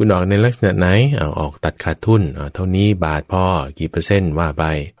คุณออกในลักษณะไหนออกตัดขาดทุนเท่านี้บาทพอกี่เปอร์เซ็นต์ว่าไป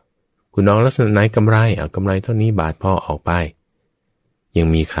คุณออกลักษณะไหนกำไรกำไรเท่านี้บาทพอออกไปยัง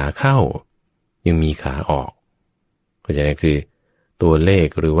มีขาเข้ายังมีขาออกก็จะนั่นคือตัวเลข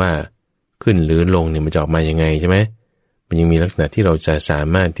หรือว่าขึ้นหรือลงเนี่ยมันจะออกมายังไงใช่ไหมมันยังมีลักษณะที่เราจะสา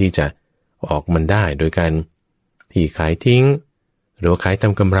มารถที่จะออกมันได้โดยการที่ขายทิ้งหรือว่าขายท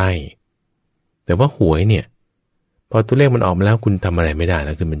ำกำไรแต่ว่าหวยเนี่ยพอตัวเลขมันออกมาแล้วคุณทำอะไรไม่ได้แ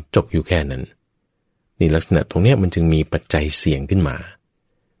ล้วคือมันจบอยู่แค่นั้นนี่ลักษณะตรงนี้มันจึงมีปัจจัยเสี่ยงขึ้นมา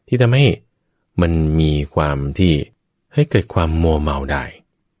ที่ทำให้มันมีความที่ให้เกิดความมัวเมาได้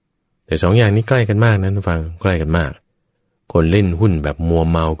แต่สองอย่างนี้ใกล้กันมากนะทุกฟังใกล้กันมากคนเล่นหุ้นแบบมัว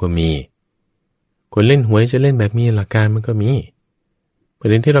เมาก็มีคนเล่นหวยจะเล่นแบบมีหลักการมันก็มีประ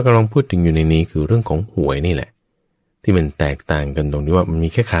เด็นที่เรากำลังพูดถึงอยู่ในนี้คือเรื่องของหวยนี่แหละที่มันแตกต่างกันตรงที่ว่ามันมี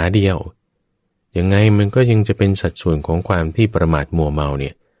แค่ขาเดียวยังไงมันก็ยังจะเป็นสัดส่วนของความที่ประมาทมัวเมาเนี่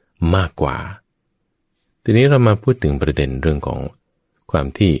ยมากกว่าทีนี้เรามาพูดถึงประเด็นเรื่องของความ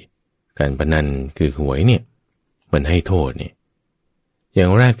ที่การพนันคือหวยเนี่ยมันให้โทษเนี่ยอย่า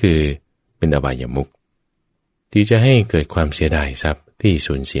งแรกคือเป็นอบายมุขที่จะให้เกิดความเสียดายทรัพย์ที่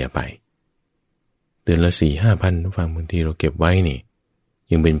สูญเสียไปเดือนละ 4-5 พันฟังบางทีเราเก็บไว้นี่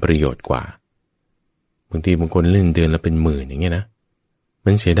ยังเป็นประโยชน์กว่าบางทีบางคนเล่นเดือนละเป็นหมื่นอย่างเงี้ยนะ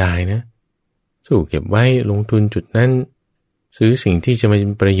มันเสียดายนะสู้เก็บไว้ลงทุนจุดนั้นซื้อสิ่งที่จะมาเป็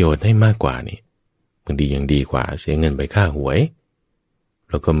นประโยชน์ให้มากกว่านี่บางทียังดีกว่าเสียเงินไปค่าหวย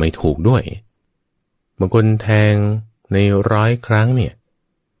แล้วก็ไม่ถูกด้วยบางคนแทงใน100 ครั้งเนี่ย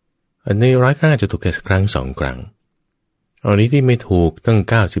ใน100 ครั้งอาจจะถูกแค่สักครั้ง2 ครั้งอันนี้ที่ไม่ถูกตั้ง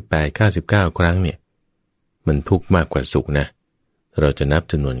98-99 ครั้งเนี่ยมันทุกข์มากกว่าสุขนะเราจะนับ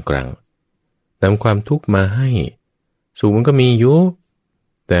จำนวนครั้งนำความทุกข์มาให้สุขมันก็มีอยู่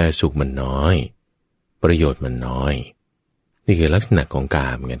แต่สุขมันน้อยประโยชน์มันน้อยนี่คือลักษณะของกา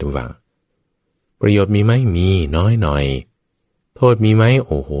มไงทุกฝังประโยชน์มีไหมมีน้อยหน่อยโทษมีไหมโ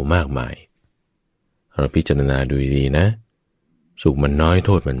อ้โหมากมายเราพิจารณาดูดีๆนะสุขมันน้อยโ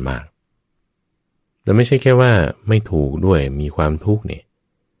ทษมันมากแล้วไม่ใช่แค่ว่าไม่ถูกด้วยมีความทุกข์เนี่ย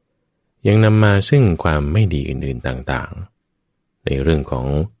ยังนำมาซึ่งความไม่ดีอื่นๆต่างๆในเรื่องของ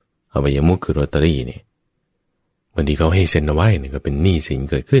อบายมุขคือลอตเตอรี่เนี่ยบางทีเขาให้เซ็นเอาไว้เนี่ยก็เป็นหนี้สิน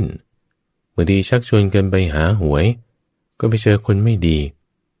เกิดขึ้นบางทีชักชวนกันไปหาหวยก็ไปเจอคนไม่ดี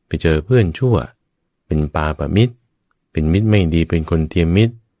ไปเจอเพื่อนชั่วเป็นปาปมิตรเป็นมิตรไม่ดีเป็นคนเทียมมิต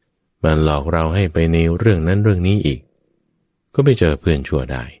รมาหลอกเราให้ไปในเรื่องนั้นเรื่องนี้อีกก็ไปเจอเพื่อนชั่ว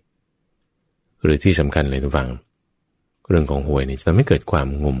ได้หรือที่สำคัญเลยทุกฝังเรื่องของหวยนี่จะทำให้เกิดความ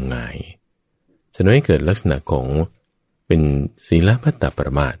งมงายจะทำให้เกิดลักษณะของเป็นศีลพัตตปร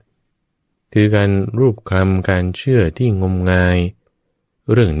มาสคือการรูปคลำการเชื่อที่งมงาย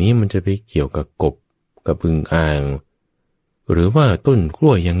เรื่องนี้มันจะไปเกี่ยวกับกบกับอึ่งอ่างหรือว่าต้นกล้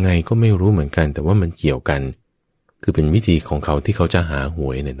วยยังไงก็ไม่รู้เหมือนกันแต่ว่ามันเกี่ยวกันคือเป็นวิธีของเขาที่เขาจะหาห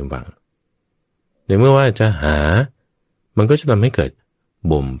วยในทุกฝังในเมื่อว่าจะหามันก็จะทำให้เกิด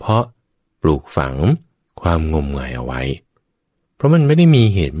บ่มเพาะปลูกฝังความงมงายเอาไว้เพราะมันไม่ได้มี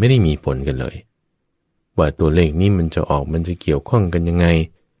เหตุไม่ได้มีผลกันเลยว่าตัวเลขนี้มันจะออกมันจะเกี่ยวข้องกันยังไง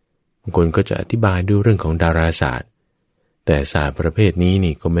บางคนก็จะอธิบายด้วยเรื่องของดาราศาสตร์แต่ศาสตร์ประเภทนี้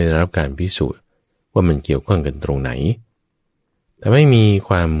นี่ก็ไม่ได้รับการพิสูจน์ว่ามันเกี่ยวข้องกันตรงไหนแต่ไม่มีค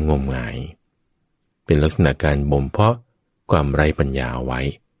วามงมงายเป็นลักษณะการบ่มเพาะความไร้ปัญญาเอาไว้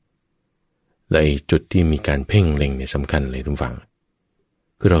และจุดที่มีการเพ่งเล็งเนี่ยสำคัญเลยทุกฝั่ง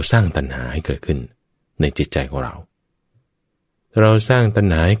คือเราสร้างตัณหาให้เกิดขึ้นในจิตใจของเราเราสร้างตัณ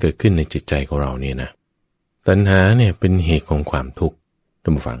หาให้เกิดขึ้นในจิตใจของเราเนี่ยนะตัณหาเนี่ยเป็นเหตุของความทุกข์ท่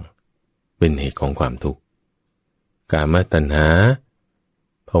านผู้ฟังเป็นเหตุของความทุกข์กามตัณหา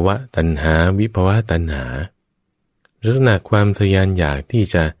ภวตัณหาวิภวตัณหาลักษณะความทะยานอยากที่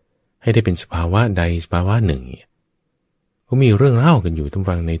จะให้ได้เป็นสภาวะใดสภาวะหนึ่ง เขามีเรื่องเล่ากันอยู่ทุก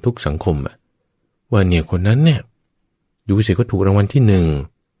ฝั่งในทุกสังคมอะว่าเนี่ยคนนั้นเนี่ยดูสิเขาถูกรางวัลที่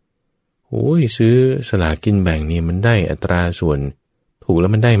1โอ้ยซื้อสลากกินแบ่งนี่มันได้อัตราส่วนถูกแล้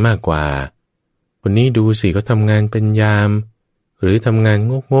วมันได้มากกว่าคนนี้ดูสิเขาทำงานเป็นยามหรือทำงาน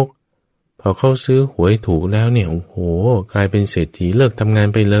งกพอเขาซื้อหวยถูกแล้วเนี่ยโอ้โหกลายเป็นเศรษฐีเลิกทำงาน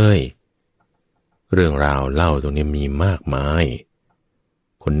ไปเลยเรื่องราวเล่าตรงนี้มีมากมาย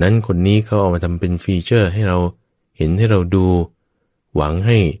คนนั้นคนนี้เขาเอามาทำเป็นฟีเจอร์ให้เราเห็นให้เราดูหวังใ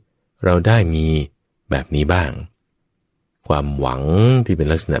ห้เราได้มีแบบนี้บ้างความหวังที่เป็น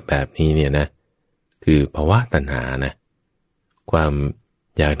ลักษณะแบบนี้เนี่ยนะคือภาวะตัณหานะความ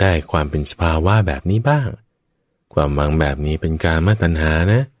อยากได้ความเป็นสภาวะแบบนี้บ้างความหวังแบบนี้เป็นกามตัณหา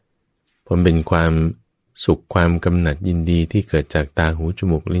นะผลเป็นความสุขความกำหนัดยินดีที่เกิดจากตาหูจ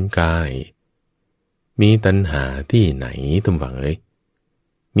มูกลิ้นกายมีตัณหาที่ไหนตุ้มฝัง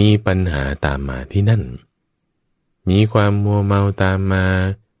มีปัญหาตามมาที่นั่นมีความมัวเมาตามมา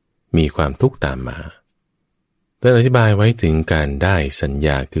มีความทุกข์ตามมาท่านอธิบายไว้ถึงการได้สัญญ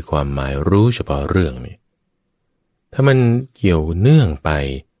าคือความหมายรู้เฉพาะเรื่องนี่ถ้ามันเกี่ยวเนื่องไป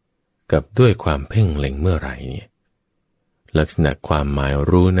กับด้วยความเพ่งเล็งเมื่อไหร่เนี่ยลักษณะความหมาย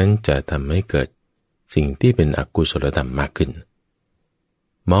รู้นั้นจะทำให้เกิดสิ่งที่เป็นอกุศลธรรมมากขึ้น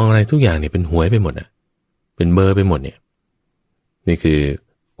มองอะไรทุกอย่างเนี่ยเป็นหวยไปหมดอ่ะเป็นเบอร์ไปหมดเนี่ยนี่คือ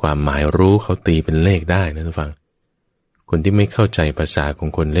ความหมายรู้เขาตีเป็นเลขได้นะทุกฟังคนที่ไม่เข้าใจภาษาของ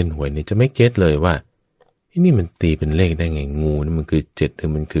คนเล่นหวยเนี่ยจะไม่เก็ตเลยว่านี่มันตีเป็นเลขได้ไงงูนี่มันคือ7หรือ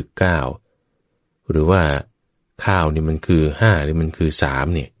มันคือ9หรือว่าข้าวนี่มันคือ5หรือมันคือ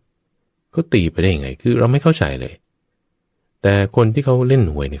3เนี่ยเขาตีไปได้ยังไงคือเราไม่เข้าใจเลยแต่คนที่เขาเล่น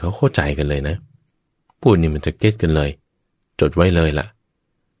หวยเนี่ยเขาเข้าใจกันเลยนะพูดนี่มันจะเก็ตกันเลยจดไว้เลยล่ะ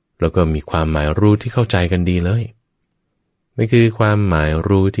แล้วก็มีความหมายรู้ที่เข้าใจกันดีเลยนี่คือความหมาย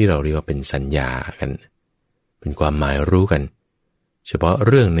รู้ที่เราเรียกว่าเป็นสัญญากันเป็นความหมายรู้กันเฉพาะเ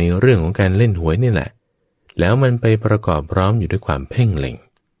รื่องในเรื่องของการเล่นหวยนี่แหละแล้วมันไปประกอบพร้อมอยู่ด้วยความเพ่งเล็ง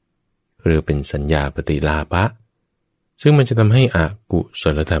หรือเป็นสัญญาปฏิลาภะซึ่งมันจะทำให้อกุศ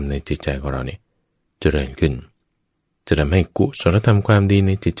ลธรรมในจิตใจของเราเนี่ยเจริญขึ้นจะทำให้กุศลธรรมความดีใ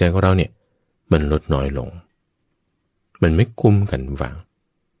นจิตใจของเราเนี่ยมันลดน้อยลงมันไม่คุ้มกันฟัง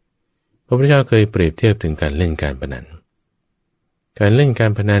พระพุทธเจ้าเคยเปรียบเทียบถึงการเล่นการพนันการเล่นกา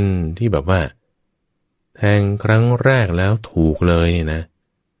รพนันที่แบบว่าแทงครั้งแรกแล้วถูกเลยเนี่ยนะ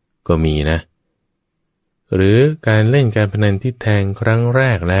ก็มีนะหรือการเล่นการพนันที่แทงครั้งแร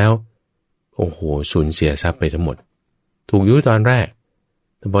กแล้วโอ้โหสูญเสียทรัพย์ไปทั้งหมดถูกยุตอนแรก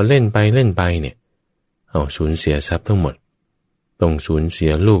แต่พอเล่นไปเนี่ยเอาสูญเสียทรัพย์ทั้งหมดต้องสูญเสี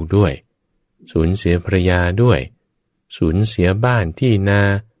ยลูกด้วยสูญเสียภรรยาด้วยสูญเสียบ้านที่นา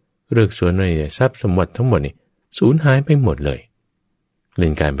เรือกสวนอะไรทรัพย์สมบัติทั้งหมดนี่สูญหายไปหมดเลยเล่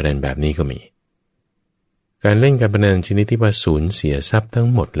นการพนันแบบนี้ก็มีการเล่นการพนันชนิดที่ว่าสูญเสียทรัพย์ทั้ง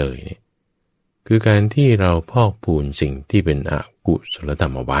หมดเลยเนี่ยคือการที่เราพอกพูนสิ่งที่เป็นอกุศลธรร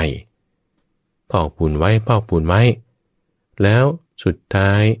มเอาไว้พอกพูนไว้แล้วสุดท้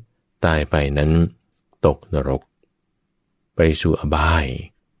ายตายไปนั้นตกนรกไปสู่อบาย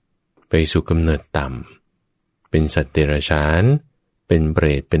ไปสู่กำเนิดต่ำเป็นสัตว์เดรัจฉานเป็นเปร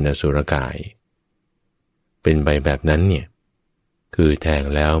ตเป็นอสุรกายเป็นใบแบบนั้นเนี่ยคือแทง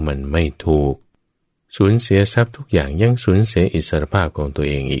แล้วมันไม่ถูกสูญเสียทรัพย์ทุกอย่างยังสูญเสียอิสรภาพของตัว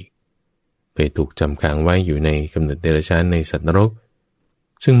เองอีกไปถูกจำขังไว้อยู่ในกำเนิดเดรัจฉานในสัตว์นรก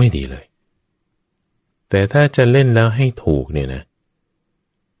ซึ่งไม่ดีเลยแต่ถ้าจะเล่นแล้วให้ถูกเนี่ยนะ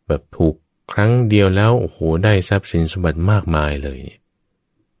แบบถูกครั้งเดียวแล้วโอ้โหได้ทรัพย์สินสมบัติมากมายเลยเนี่ย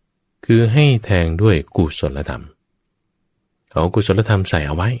คือให้แทงด้วยกุศลธรรมเอากุศลธรรมใส่เ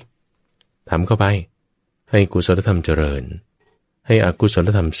อาไว้ทำเข้าไปให้กุศลธรรมเจริญให้อกุศล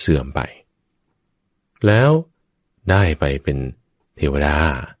ธรรมเสื่อมไปแล้วได้ไปเป็นเทวดา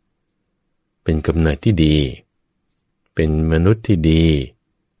เป็นกำเนิดที่ดีเป็นมนุษย์ที่ดี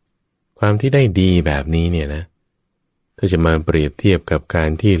ความที่ได้ดีแบบนี้เนี่ยนะถ้าจะมาเปรียบเทียบกับการ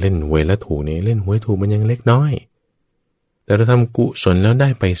ที่เล่นหวยแล้วถูกเนี่ยเล่นหวยถูกมันยังเล็กน้อยแต่เราทำกุศลแล้วได้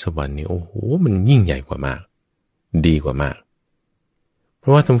ไปสวรรค์นี่โอ้โหมันยิ่งใหญ่กว่ามากดีกว่ามากเพรา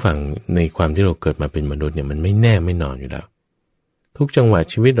ะว่าทางฝั่งในความที่เราเกิดมาเป็นมนุษย์เนี่ยมันไม่แน่ไม่นอนอยู่แล้วทุกจังหวะ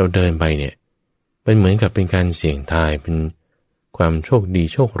ชีวิตเราเดินไปเนี่ยเป็นเหมือนกับเป็นการเสี่ยงทายเป็นความโชคดี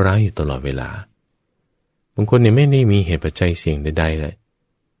โชคร้ายอยู่ตลอดเวลาบางคนเนี่ยไม่ได้มีเหตุปัจจัยเสี่ยงใดๆเลย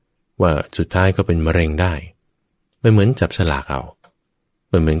ว่าสุดท้ายก็เป็นมะเร็งได้ไม่เหมือนจับสลากเอาเ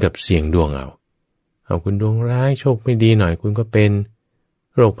หมือนกับเสี่ยงดวงเอาคุณดวงร้ายโชคไม่ดีหน่อยคุณก็เป็น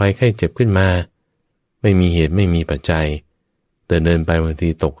โรคภัยไข้เจ็บขึ้นมาไม่มีเหตุไม่มีปัจจัยเดินไปบางที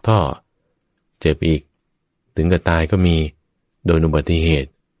ตกท่อเจ็บอีกถึงกับตายก็มีโดยอุบัติเหตุ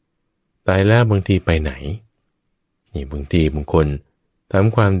ตายแล้วบางทีไปไหน นี่บางทีบางคนท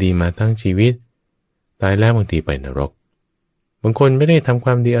ำความดีมาทั้งชีวิตตายแล้วบางทีไปนรกบางคนไม่ได้ทำคว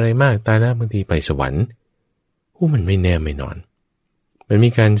ามดีอะไรมากตายแล้วบางทีไปสวรรค์มันไม่แน่ไม่นอนมันมี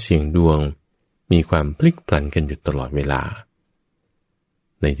การเสี่ยงดวงมีความพลิกพลันกันอยู่ตลอดเวลา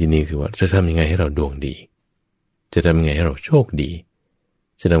ในที่นี้คือว่าจะทำยังไงให้เราดวงดีจะทำยังไงให้เราโชคดี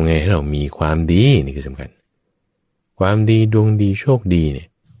จะทำยังไงให้เรามีความดีนี่คือสำคัญความดีดวงดีโชคดีเนี่ย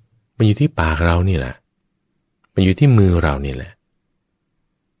มันอยู่ที่ปากเรานี่แหละมันอยู่ที่มือเรานี่แหละ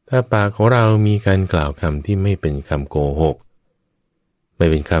ถ้าปากของเรามีการกล่าวคำที่ไม่เป็นคำโกหกไม่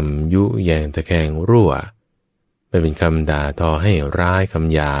เป็นคำยุแยงตะแคงรั่วไม่เป็นคำด่าทอให้ร้ายค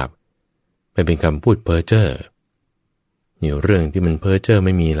ำหยาบไม่เป็นคำพูดเพ้อเจ้อนี่เรื่องที่มันเพ้อเจ้อไ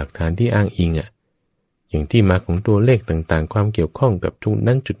ม่มีหลักฐานที่อ้างอิงอย่างที่มาของตัวเลขต่างๆความเกี่ยวข้องกับจุด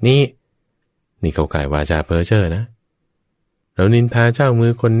นั้นจุดนี้นี่เข้าข่ายวาจาเพ้อเจ้อนะเรานินทาเจ้ามื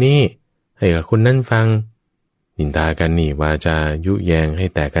อคนนี้ให้กับคนนั้นฟังนินทากันนี่วาจายุแยงให้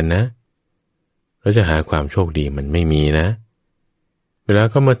แตกกันนะเราจะหาความโชคดีมันไม่มีนะเวลา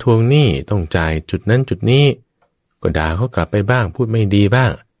เขามาทวงหนี้ต้องจ่ายจุดนั้นจุดนี้ก็ด่าเขากลับไปบ้างพูดไม่ดีบ้า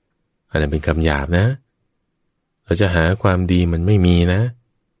งอันนั้นเป็นคำหยาบนะเราจะหาความดีมันไม่มีนะ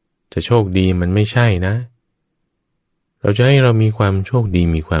จะโชคดีมันไม่ใช่นะเราจะให้เรามีความโชคดี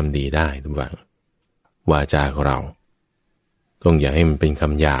มีความดีได้ทุกอย่างวาจาของเราต้องอย่าให้มันเป็นค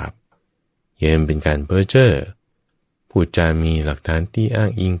ำหยาบอย่าให้มันเป็นการเพ้อเจ้อพูดจามีหลักฐานที่อ้าง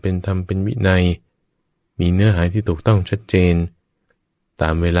อิงเป็นธรรมเป็นวินัยมีเนื้อหาที่ถูกต้องชัดเจนตา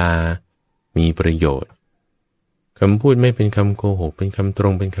มเวลามีประโยชน์คำพูดไม่เป็นคำโกหกเป็นคำตร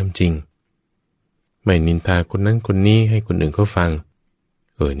งเป็นคำจริงไม่นินทาคนนั้นคนนี้ให้คนอื่นเขาฟัง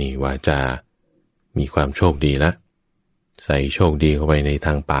นี่วาจามีความโชคดีละใส่โชคดีเข้าไปในท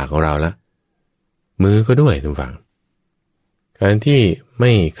างปากของเราละมือก็ด้วยทุกฝั่งการที่ไ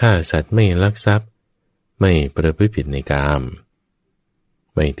ม่ฆ่าสัตว์ไม่ลักทรัพย์ไม่ประพฤติผิดในกาม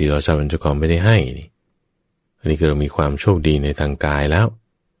ไม่ถือเอาทรัพย์อันเจ้าของไม่ได้ให้อันนี้คือเรามีความโชคดีในทางกายแล้ว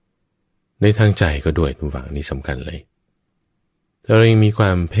ในทางใจก็ด้วยทุกฝั่งนี้สำคัญเลยถ้าเรายังมีคว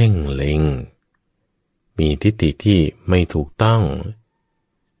ามเพ่งเล็งมีทิฏฐิที่ไม่ถูกต้อง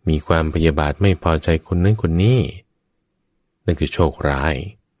มีความพยาบาทไม่พอใจคนนั้นคนนี้นั่นคือโชคร้าย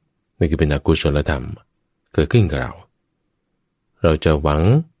นั่นคือเป็นอกุศลธรรมเกิดขึ้นกับเราจะหวัง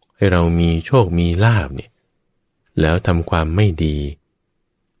ให้เรามีโชคมีลาภเนี่ยแล้วทำความไม่ดี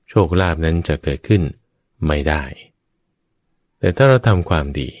โชคลาภนั้นจะเกิดขึ้นไม่ได้แต่ถ้าเราทำความ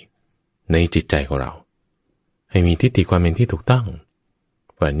ดีในจิตใจของเราให้มีทิฏฐิความเป็นที่ถูกต้อง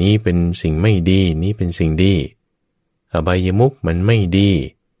ว่านี้เป็นสิ่งไม่ดีนี้เป็นสิ่งดีอบายมุขมันไม่ดี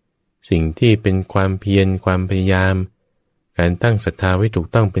สิ่งที่เป็นความเพียรความพยายามการตั้งศรัทธาไว้ถูก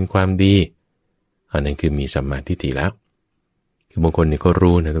ต้องเป็นความดีอันนั้นคือมีสัมมาทิฏฐิแล้วคือบางคนเนี่ยก็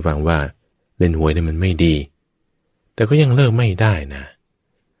รู้นะทุกฝั่งว่าเล่นหวยเนี่ยมันไม่ดีแต่ก็ยังเลิกไม่ได้นะ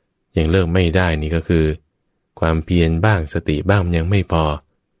ยังเลิกไม่ได้นี่ก็คือความเพียรบ้างสติบ้างมันยังไม่พอ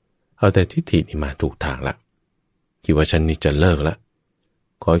เอาแต่ทิฏฐินี่มาถูกทางละคิดว่าฉันนี่จะเลิกละ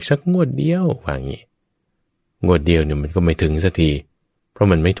ขออีกสักงวดเดียวว่างี้งวดเดียวเนี่ยมันก็ไม่ถึงสักทีเพราะ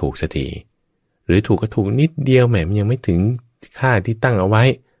มันไม่ถูกสักทีหรือถูกก็ถูกนิดเดียวแหมมันยังไม่ถึงค่าที่ตั้งเอาไว้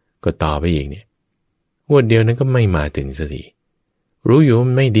ก็ต่อไปอีกเนี่ยงวดเดียวนั้นก็ไม่มาถึงสักทีรู้อยู่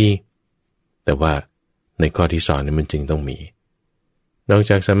มันไม่ดีแต่ว่าในข้อที่สองนี่มันจึงต้องมีนอก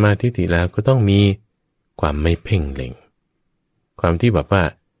จากสัมมาทิฏฐิแล้วก็ต้องมีความไม่เพ่งเล็งความที่แบบว่า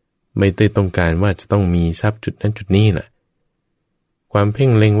ไม่ได้ต้องการว่าจะต้องมีทรัพย์จุดนั้นจุดนี้แหละความเพ่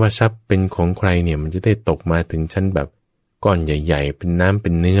งเล็งว่าทรัพย์เป็นของใครเนี่ยมันจะได้ตกมาถึงชั้นแบบก้อนใหญ่ๆเป็นน้ำเป็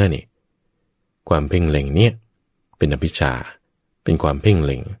นเนื้อเนี่ยความเพ่งเล็งเนี่ยเป็นอภิชฌาเป็นความเพ่งเ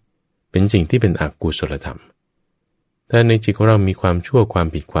ล็งเป็นสิ่งที่เป็นอกุศลธรรมถ้าในจิตของเรามีความชั่วความ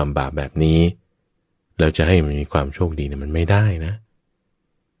ผิดความบาปแบบนี้เราจะให้มันมีความโชคดีเนี่ยมันไม่ได้นะ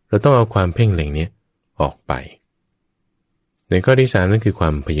เราต้องเอาความเพ่งเล็งนี้ออกไปในข้อที่สามนั่นคือควา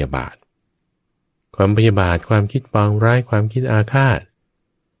มพยาบาทความพยาบาทความคิดปองร้ายความคิดอาฆาต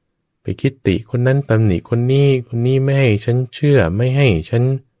ไปคิดติคนนั้นตำหนิคนนี้ไม่ให้ฉันเชื่อไม่ให้ฉัน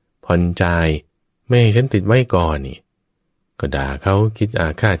ผ่อนจ่ายไม่ให้ฉันติดไว้ก่อนนี่ก็ด่าเขาคิดอา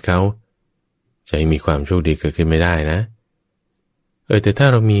ฆาตเขาจะให้มีความโชคดีเกิดขึ้นไม่ได้นะแต่ถ้า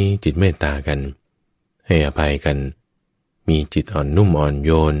เรามีจิตเมตตากันให้อภัยกันมีจิตอ่อนนุ่มอ่อนโ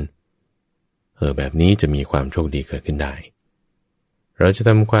ยนแบบนี้จะมีความโชคดีเกิดขึ้นได้เราจะท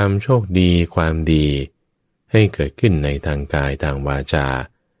ำความโชคดีความดีให้เกิดขึ้นในทางกายทางวาจา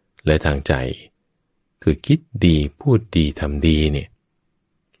และทางใจคือคิดดีพูดดีทำดีเนี่ย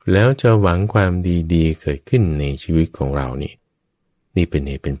แล้วจะหวังความดีๆเกิดขึ้นในชีวิตของเรานี่เป็นเ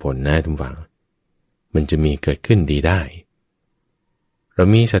หตุเป็นผลนะทุกฝังมันจะมีเกิดขึ้นดีได้เรา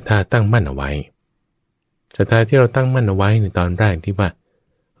มีศรัทธาตั้งมั่นเอาไว้ ศรัทธาที่เราตั้งมั่นเอาไว้ในตอนแรกที่ว่า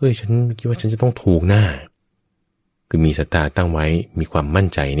เฮ้ยฉันคิดว่าฉันจะต้องถูกหน้าคือมีศรัทธาตั้งไว้มีความมั่น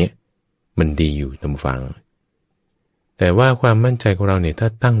ใจเนี่ยมันดีอยู่ท่านผู้ฟังแต่ว่าความมั่นใจของเราเนี่ยถ้า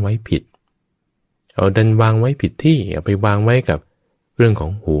ตั้งไว้ผิดเอาดันวางไว้ผิดที่เอาไปวางไว้กับเรื่องขอ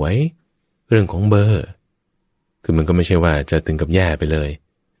งหวยเรื่องของเบอร์คือมันก็ไม่ใช่ว่าจะถึงกับแย่ไปเลย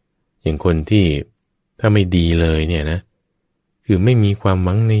อย่างคนที่ถ้าไม่ดีเลยเนี่ยนะคือไม่มีความห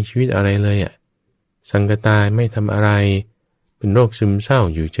วังในชีวิตอะไรเลยอ่ะสังกตายไม่ทำอะไรเป็นโรคซึมเศร้า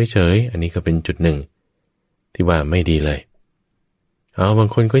อยู่เฉยๆอันนี้ก็เป็นจุดหนึ่งที่ว่าไม่ดีเลยบาง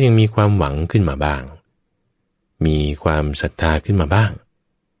คนก็ยังมีความหวังขึ้นมาบ้างมีความศรัทธาขึ้นมาบ้าง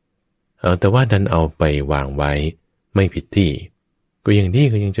แต่ว่าดันเอาไปวางไว้ไม่ผิดที่ก็ยังดี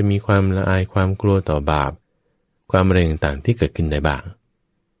ก็ยังจะมีความละอายความกลัวต่อบาปความอะไรต่างๆที่เกิดขึ้นได้บ้าง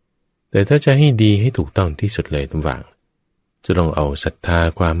แต่ถ้าจะให้ดีให้ถูกต้องที่สุดเลยทุกอย่างจะต้องเอาศรัทธา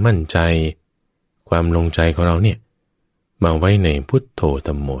ความมั่นใจความลงใจของเราเนี่ยมาไว้ในพุทโธ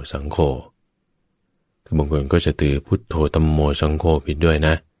ธัมโมสังโฆคือบางคนก็จะถือพุทโธธัมโมสังโฆผิดด้วยน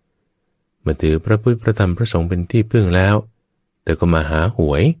ะมาถือพระพุทธพระธรรมพระสงฆ์เป็นที่พึ่งแล้วแต่ก็มาหาห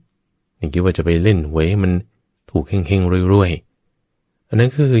วยอย่างคิดว่าจะไปเล่นหวยมันถูกเฮงๆรวยๆอันนั้น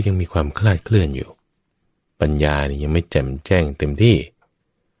ก็คือยังมีความคลาดเคลื่อนอยู่ปัญญานี่ยังไม่แจ่มแจ้งเต็มที่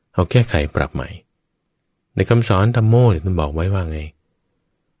เอาแก้ไขปรับใหม่ในคำสอนธัมโมเนี่ยท่านบอกไว้ว่าไง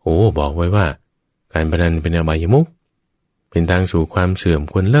บอกไว้ว่าการพนันเป็นอบายมุขเป็นทางสู่ความเสื่อม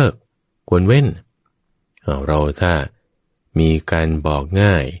ควรเลิกควรเว้นเราถ้ามีการบอก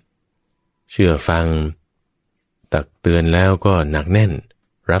ง่ายเชื่อฟังตักเตือนแล้วก็หนักแน่น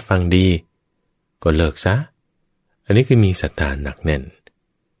รับฟังดีก็เลิกซะอันนี้คือมีศรัทธาหนักแน่น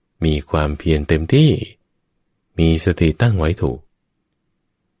มีความเพียรเต็มที่มีสติตั้งไว้ถูก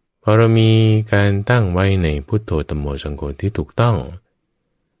พอเรามีการตั้งไว้ในพุทโธธัมโมสังโฆที่ถูกต้อง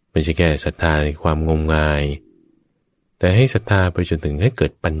ไม่ใช่แค่ศรัทธาในความงมงายแต่ให้ศรัทธาไปจนถึงให้เกิ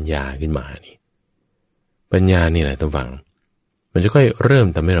ดปัญญาขึ้นมานี่ปัญญานี่แหละท่านฟังมันจะค่อยเริ่ม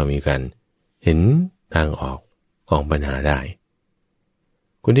ทำให้เรามีการเห็นทางออกของปัญหาได้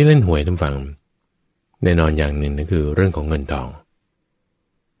คนที่เล่นหวยท่านฟังแน่นอนอย่างหนึ่งนั่นคือเรื่องของเงินทอง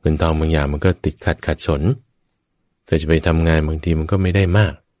บางอย่างมันก็ติดขัดสนแต่จะไปทำงานบางทีมันก็ไม่ได้มา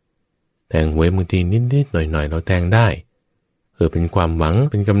กแทงหวยบางทีนิดๆหน่อยๆเราแทงได้เป็นความหวัง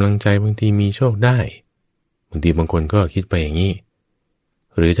เป็นกำลังใจบางทีมีโชคได้บางทีบางคนก็คิดไปอย่างนี้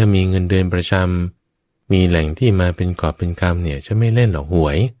หรือถ้ามีเงินเดือนประจำมีแหล่งที่มาเป็นกอบเป็นกำเนี่ยจะไม่เล่นหรอกหว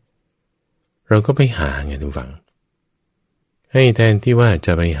ยเราก็ไปหาไงทุกฝังให้แทนที่ว่าจ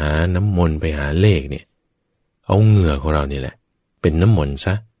ะไปหาน้ำมนต์ไปหาเลขเนี่ยเอาเหงื่อของเรานี่แหละเป็นน้ำมนต์ซ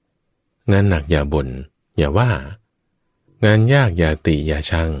ะงานหนักอย่าบ่นอย่าว่างานยากอย่าติอย่า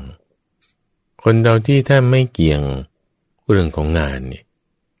ชังคนเราที่ถ้าไม่เกี่ยงเรื่องของงานเนี่ย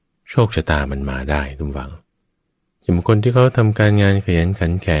โชคชะตามันมาได้ทุกฝังอย่างคนที่เขาทำการงานขยันขั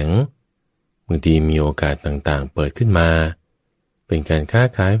นแข็งบางทีมีโอกาสต่างๆเปิดขึ้นมาเป็นการค้า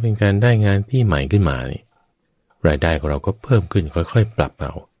ขายเป็นการได้งานที่ใหม่ขึ้นมานี่รายได้ของเราก็เพิ่มขึ้นค่อยๆปรับเอ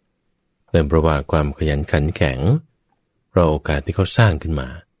าเนื่องเพราะว่าความขยันขันแข็งเราโอกาสที่เขาสร้างขึ้นมา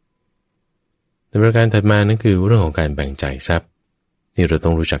ในประการถัดมานั่นคือเรื่องของการแบ่งจ่ายทรัพย์ที่เราต้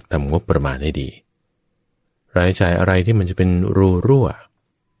องรู้จักทำงบประมาณให้ดีรายจ่ายอะไรที่มันจะเป็นรูรั่ว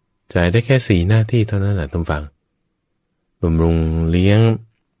จ่ายได้แค่4หน้าที่เท่านั้นแหละท่านฟังบำรุงเลี้ยง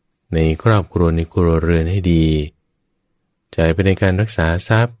ในครอบครัวในครัวเรือนให้ดีจ่ายไปในการรักษา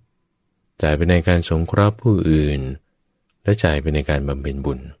ทรัพย์จ่ายไปในการสงเคราะห์ผู้อื่นและจ่ายไปในการบำเพ็ญ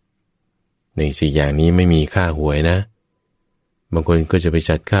บุญใน4อย่างนี้ไม่มีค่าหวยนะบางคนก็จะไป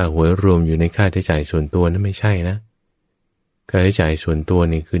จัดค่าหวยรวมอยู่ในค่าใช้จ่ายส่วนตัวนั้นไม่ใช่นะค่าใช้จ่ายส่วนตัว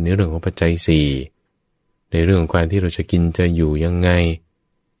นี่คือในเรื่องของปัจจัย4ในเรื่องของการที่เราจะกินจะอยู่ยังไง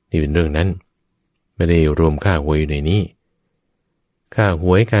นี่เป็นเรื่องนั้นไม่ได้รวมค่าหวยอยู่ในนี้ค่าห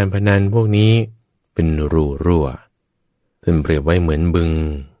วยการพนันพวกนี้เป็นรูรั่วท่านเปรียบไว้เหมือนบึ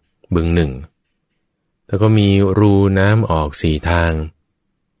งหนึ่งแต่ก็มีรูน้ำออก4ทาง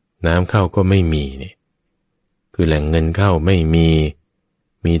น้ำเข้าก็ไม่มีนี่คือแหล่งเงินเข้าไม่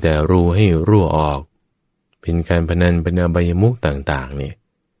มีแต่รูให้รั่วออกเป็นการพนันเป็นอบายมุขต่างๆเนี่ย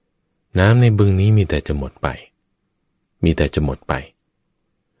น้ำในบึงนี้มีแต่จะหมดไป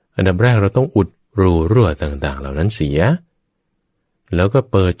อันดับแรกเราต้องอุดรูรั่วต่างๆเหล่านั้นเสียแล้วก็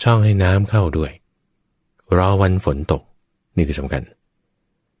เปิดช่องให้น้ำเข้าด้วยรอวันฝนตกนี่คือสำคัญ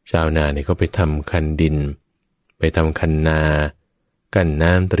ชาวนาเนี่ยเขาไปทำคันดินไปทำคันนากั้น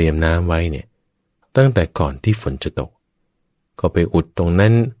น้ำเตรียมน้ำไว้เนี่ยตั้งแต่ก่อนที่ฝนจะตกก็ไปอุดตรงนั้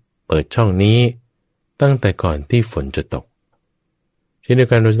นเปิดช่องนี้ตั้งแต่ก่อนที่ฝนจะตกเช่นเดียว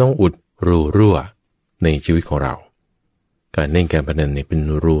กันเราจะต้องอุดรูรั่วในชีวิตของเราการเล่นการพนันเนี่ยเป็น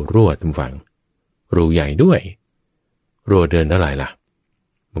รูรั่วทุกฝั่ง รูใหญ่ด้วยรัวเดือนเท่าไหร่ล่ะ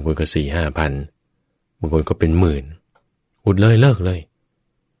บางคนก็4-5 พันบางคนก็เป็น10,000อุดเลยเลิก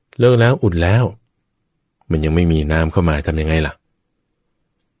แล้วอุดแล้วมันยังไม่มีน้ำเข้ามาทำยังไงล่ะ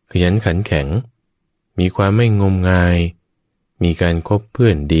ขยันขันแข็งมีความไม่งมงายมีการคบเพื่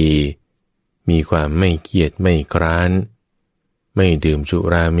อนดีมีความไม่เกียจไม่คร้านไม่ดื่มสุ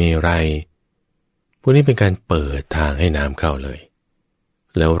ราเมรัยพวกนี้เป็นการเปิดทางให้น้ำเข้าเลย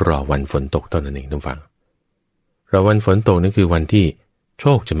แล้วรอวันฝนตกเท่านั้นเองทุกฝังรอวันฝนตกนั่นคือวันที่โช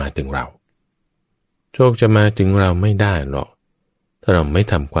คจะมาถึงเราโชคจะมาถึงเราไม่ได้หรอกถ้าเราไม่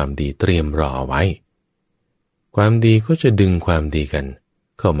ทำความดีเตรียมรอไว้ความดีก็จะดึงความดีกัน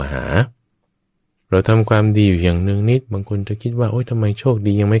เข้ามาหาเราทำความดีอยู่อย่างนึงนิดบางคนจะคิดว่าโอ๊ยทำไมโชค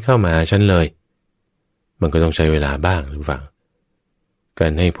ดียังไม่เข้ามาหาฉันเลยมันก็ต้องใช้เวลาบ้างหรือเปล่ากา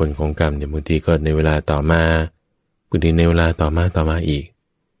รให้ผลของกรรมเนี่ยบางทีก็ในเวลาต่อมาบางทีในเวลาต่อมาอีก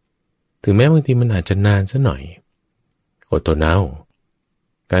ถึงแม้บางทีมันอาจจะนานซะหน่อยอดทนเอา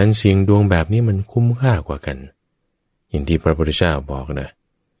การเสี่ยงดวงแบบนี้มันคุ้มค่ากว่ากันอย่างที่พระพุทธเจ้าบอกนะ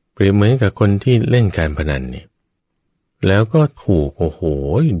เปรียบเหมือนกับคนที่เล่นการพนันเนี่ยแล้วก็ถูกโอ้โห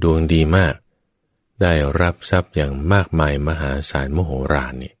ดวงดีมากได้รับทรัพย์อย่างมากมายมหาศาลมโหฬา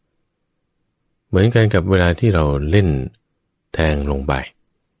รเนี่ยเหมือนกันกับเวลาที่เราเล่นแทงลงไป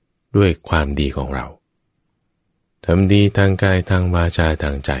ด้วยความดีของเราทำดีทางกายทางวาจาท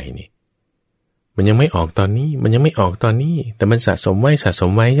างใจนี่มันยังไม่ออกตอนนี้แต่มันสะสมไว้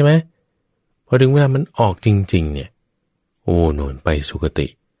ใช่ไหมพอถึงเวลามันออกจริงๆเนี่ยโอ้โน่นไปสุคติ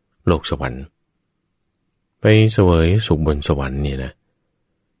โลกสวรรค์ไปเสวยสุขบนสวรรค์เนี่ยนะ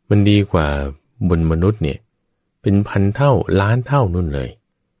มันดีกว่าบนมนุษย์เนี่ยเป็นพันเท่าล้านเท่านู่นเลย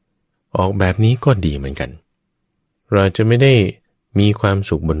ออกแบบนี้ก็ดีเหมือนกันเราจะไม่ได้มีความ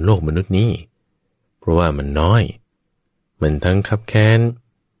สุขบนโลกมนุษย์นี้เพราะว่ามันน้อยมันทั้งคับแค้น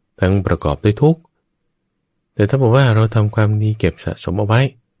ทั้งประกอบด้วยทุกข์แต่ถ้าบอกว่าเราทำความดีเก็บสะสมเอาไว้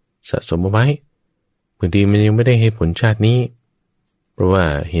บางทีมันยังไม่ได้ให้ผลชาตินี้เพราะว่า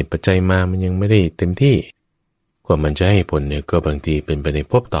เหตุปัจจัยมามันยังไม่ได้เต็มที่กว่ามันจะให้ผลเนี่ยก็บางทีเป็นไปใน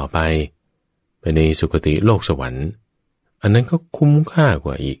ภพต่อไปไปในสุคติโลกสวรรค์อันนั้นก็คุ้มค่าก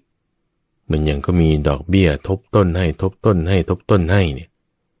ว่าอีกมันยังก็มีดอกเบี้ยทบต้นให้เนี่ย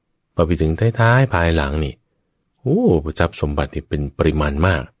พอไปถึงท้ายๆภายหลังนี่โอ้ทรัพย์สมบัติเป็นปริมาณม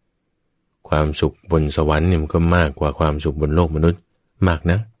ากความสุขบนสวรรค์เนี่ยมันก็มากกว่าความสุขบนโลกมนุษย์มาก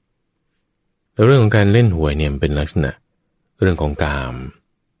นะแล้วเรื่องของการเล่นหวยเนี่ยมันเป็นลักษณะเรื่องของกาม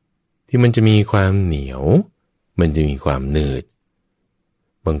ที่มันจะมีความเหนียวมันจะมีความหนืด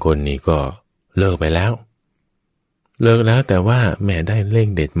บางคนนี่ก็เลิกแล้วแต่ว่าแม่ได้เลข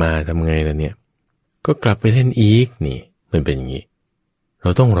เด็ดมาทำไงล่ะเนี่ยก็กลับไปเล่นอีกนี่มันเป็นอย่างนี้เรา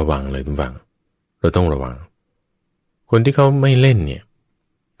ต้องระวังเลยทุกฝังเราต้องระวังคนที่เขาไม่เล่นเนี่ย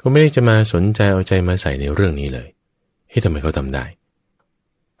เขาไม่ได้จะมาสนใจเอาใจมาใส่ในเรื่องนี้เลยทำไมเขาทำได้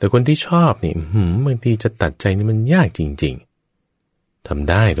แต่คนที่ชอบนี่บางทีจะตัดใจนี่มันยากจริงๆทำ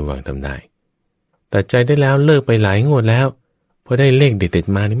ได้ระวังทำได้ตัดใจได้แล้วเลิกไปหลายงวดแล้วพอได้เลขเด็ด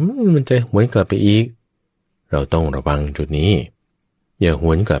ๆมานี่มันจะหวนกลับไปอีกเราต้องระวังจุดนี้อย่าห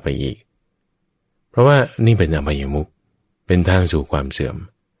วนกลับไปอีกเพราะว่านี่เป็นอบายมุขเป็นทางสู่ความเสื่อม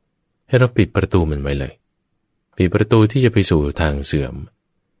ให้เราปิดประตูมันไว้เลยปิดประตูที่จะไปสู่ทางเสื่อม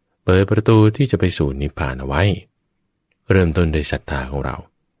เปิดประตูที่จะไปสู่นิพพานเอาไว้เริ่มต้นด้วยศรัทธาของเรา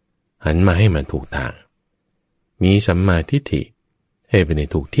หันมาให้มันถูกทางมีสัมมาทิฏฐิให้ไปใน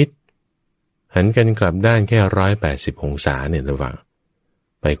ถูกทิศหันกันกลับด้านแค่180 องศาเนี่ยระหว่าง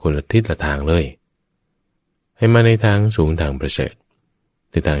ไปคนละทิศละทางเลยให้มาในทางสูงทางประเสริฐ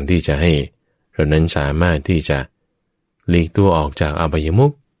ในทางที่จะให้เรานั้นสามารถที่จะหลีกตัวออกจากอบายมุ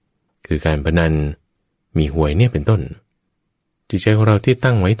ขคือการพนันมีหวยเนี่ยเป็นต้นจิตใจของเราที่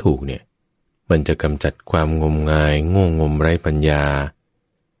ตั้งไว้ถูกเนี่ยมันจะกำจัดความงมงายโง่งมไร้ปัญญา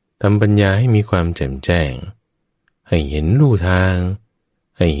ทำปัญญาให้มีความแจ่มแจ้งให้เห็นลู่ทาง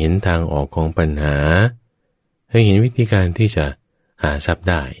ให้เห็นทางออกของปัญหาให้เห็นวิธีการที่จะหาทรัพย์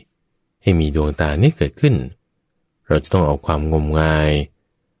ได้ให้มีดวงตานี้เกิดขึ้นเราจะต้องเอาความงมงาย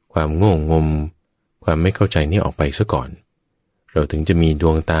ความโง่งมความไม่เข้าใจนี้ออกไปซะก่อนเราถึงจะมีด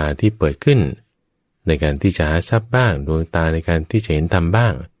วงตาที่เปิดขึ้นในการที่จะหาทรัพย์บ้างดวงตาในการที่จะเห็นธรรมบ้า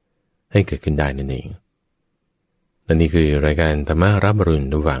งให้เกิดขึ้นได้นั่นเองและนี่คือรายการธรรมะรับอรุณ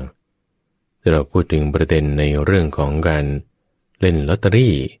ระหว่างที่เราพูดถึงประเด็นในเรื่องของการเล่นลอตเตอ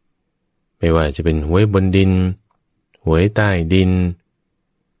รี่ไม่ว่าจะเป็นหวยบนดินหวยใต้ดิน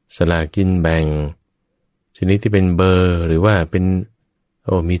สลากกินแบ่งชนิดที่เป็นเบอร์หรือว่าเป็น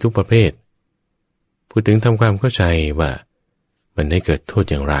มีทุกประเภทพูดถึงทำความเข้าใจว่ามันได้เกิดโทษ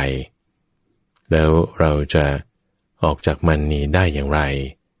อย่างไรแล้วเราจะออกจากมันนี้ได้อย่างไร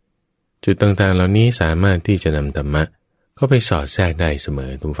จุดต่างๆเหล่านี้สามารถที่จะนำธรรมะเข้าไปสอดแทรกได้เสม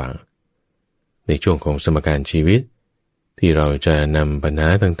อทุกฝั่งในช่วงของสมการชีวิตที่เราจะนำปัญหา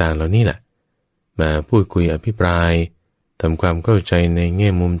ต่างๆเหล่านี้แหละมาพูดคุยอภิปรายทำความเข้าใจในแง่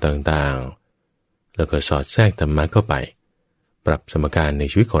มุมต่างๆแล้วก็สอดแทรกธรรมะเข้าไปปรับสมการใน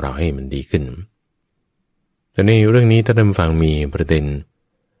ชีวิตของเราให้มันดีขึ้นแต่ในเรื่องนี้ถ้าท่านฟังมีประเด็น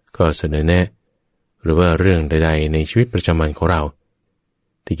ก็เสนอแนะหรือว่าเรื่องใดๆในชีวิตประจำวันของเรา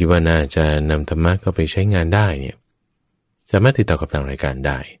ที่คิดว่าน่าจะนำธรรมะเข้าไปใช้งานได้เนี่ยสามารถติดต่อกับทางรายการไ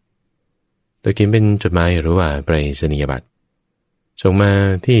ด้โดยเขียนเป็นจดหมายหรือว่าไปรษณียบัตรส่งมา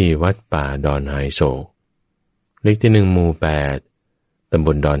ที่วัดป่าดอนหายโศกเลขที่1 หมู่ 8 ตำบ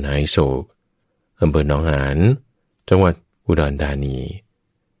ลดอนหายโศกอำเภอหนองหานจังหวัดอุดรธานี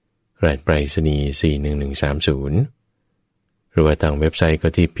รหัสไปรษณีย์41130หรือว่าทางเว็บไซต์ก็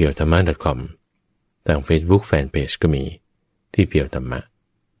ที่ purethama.com ทาง Facebook Fanpage ก็มีที่เพียวธรรมะ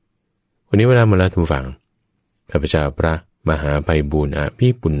วันนี้เวลาหมดแล้วทุกฝั่งข้าพเจ้าพระมหาไพบูลย์อภิ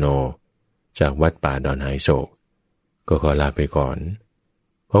ปุณโญจากวัดป่าดอนหายโศกก็ขอลาไปก่อน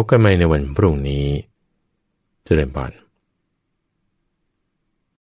พบกันใหม่ในวันพรุ่งนี้เจริญพร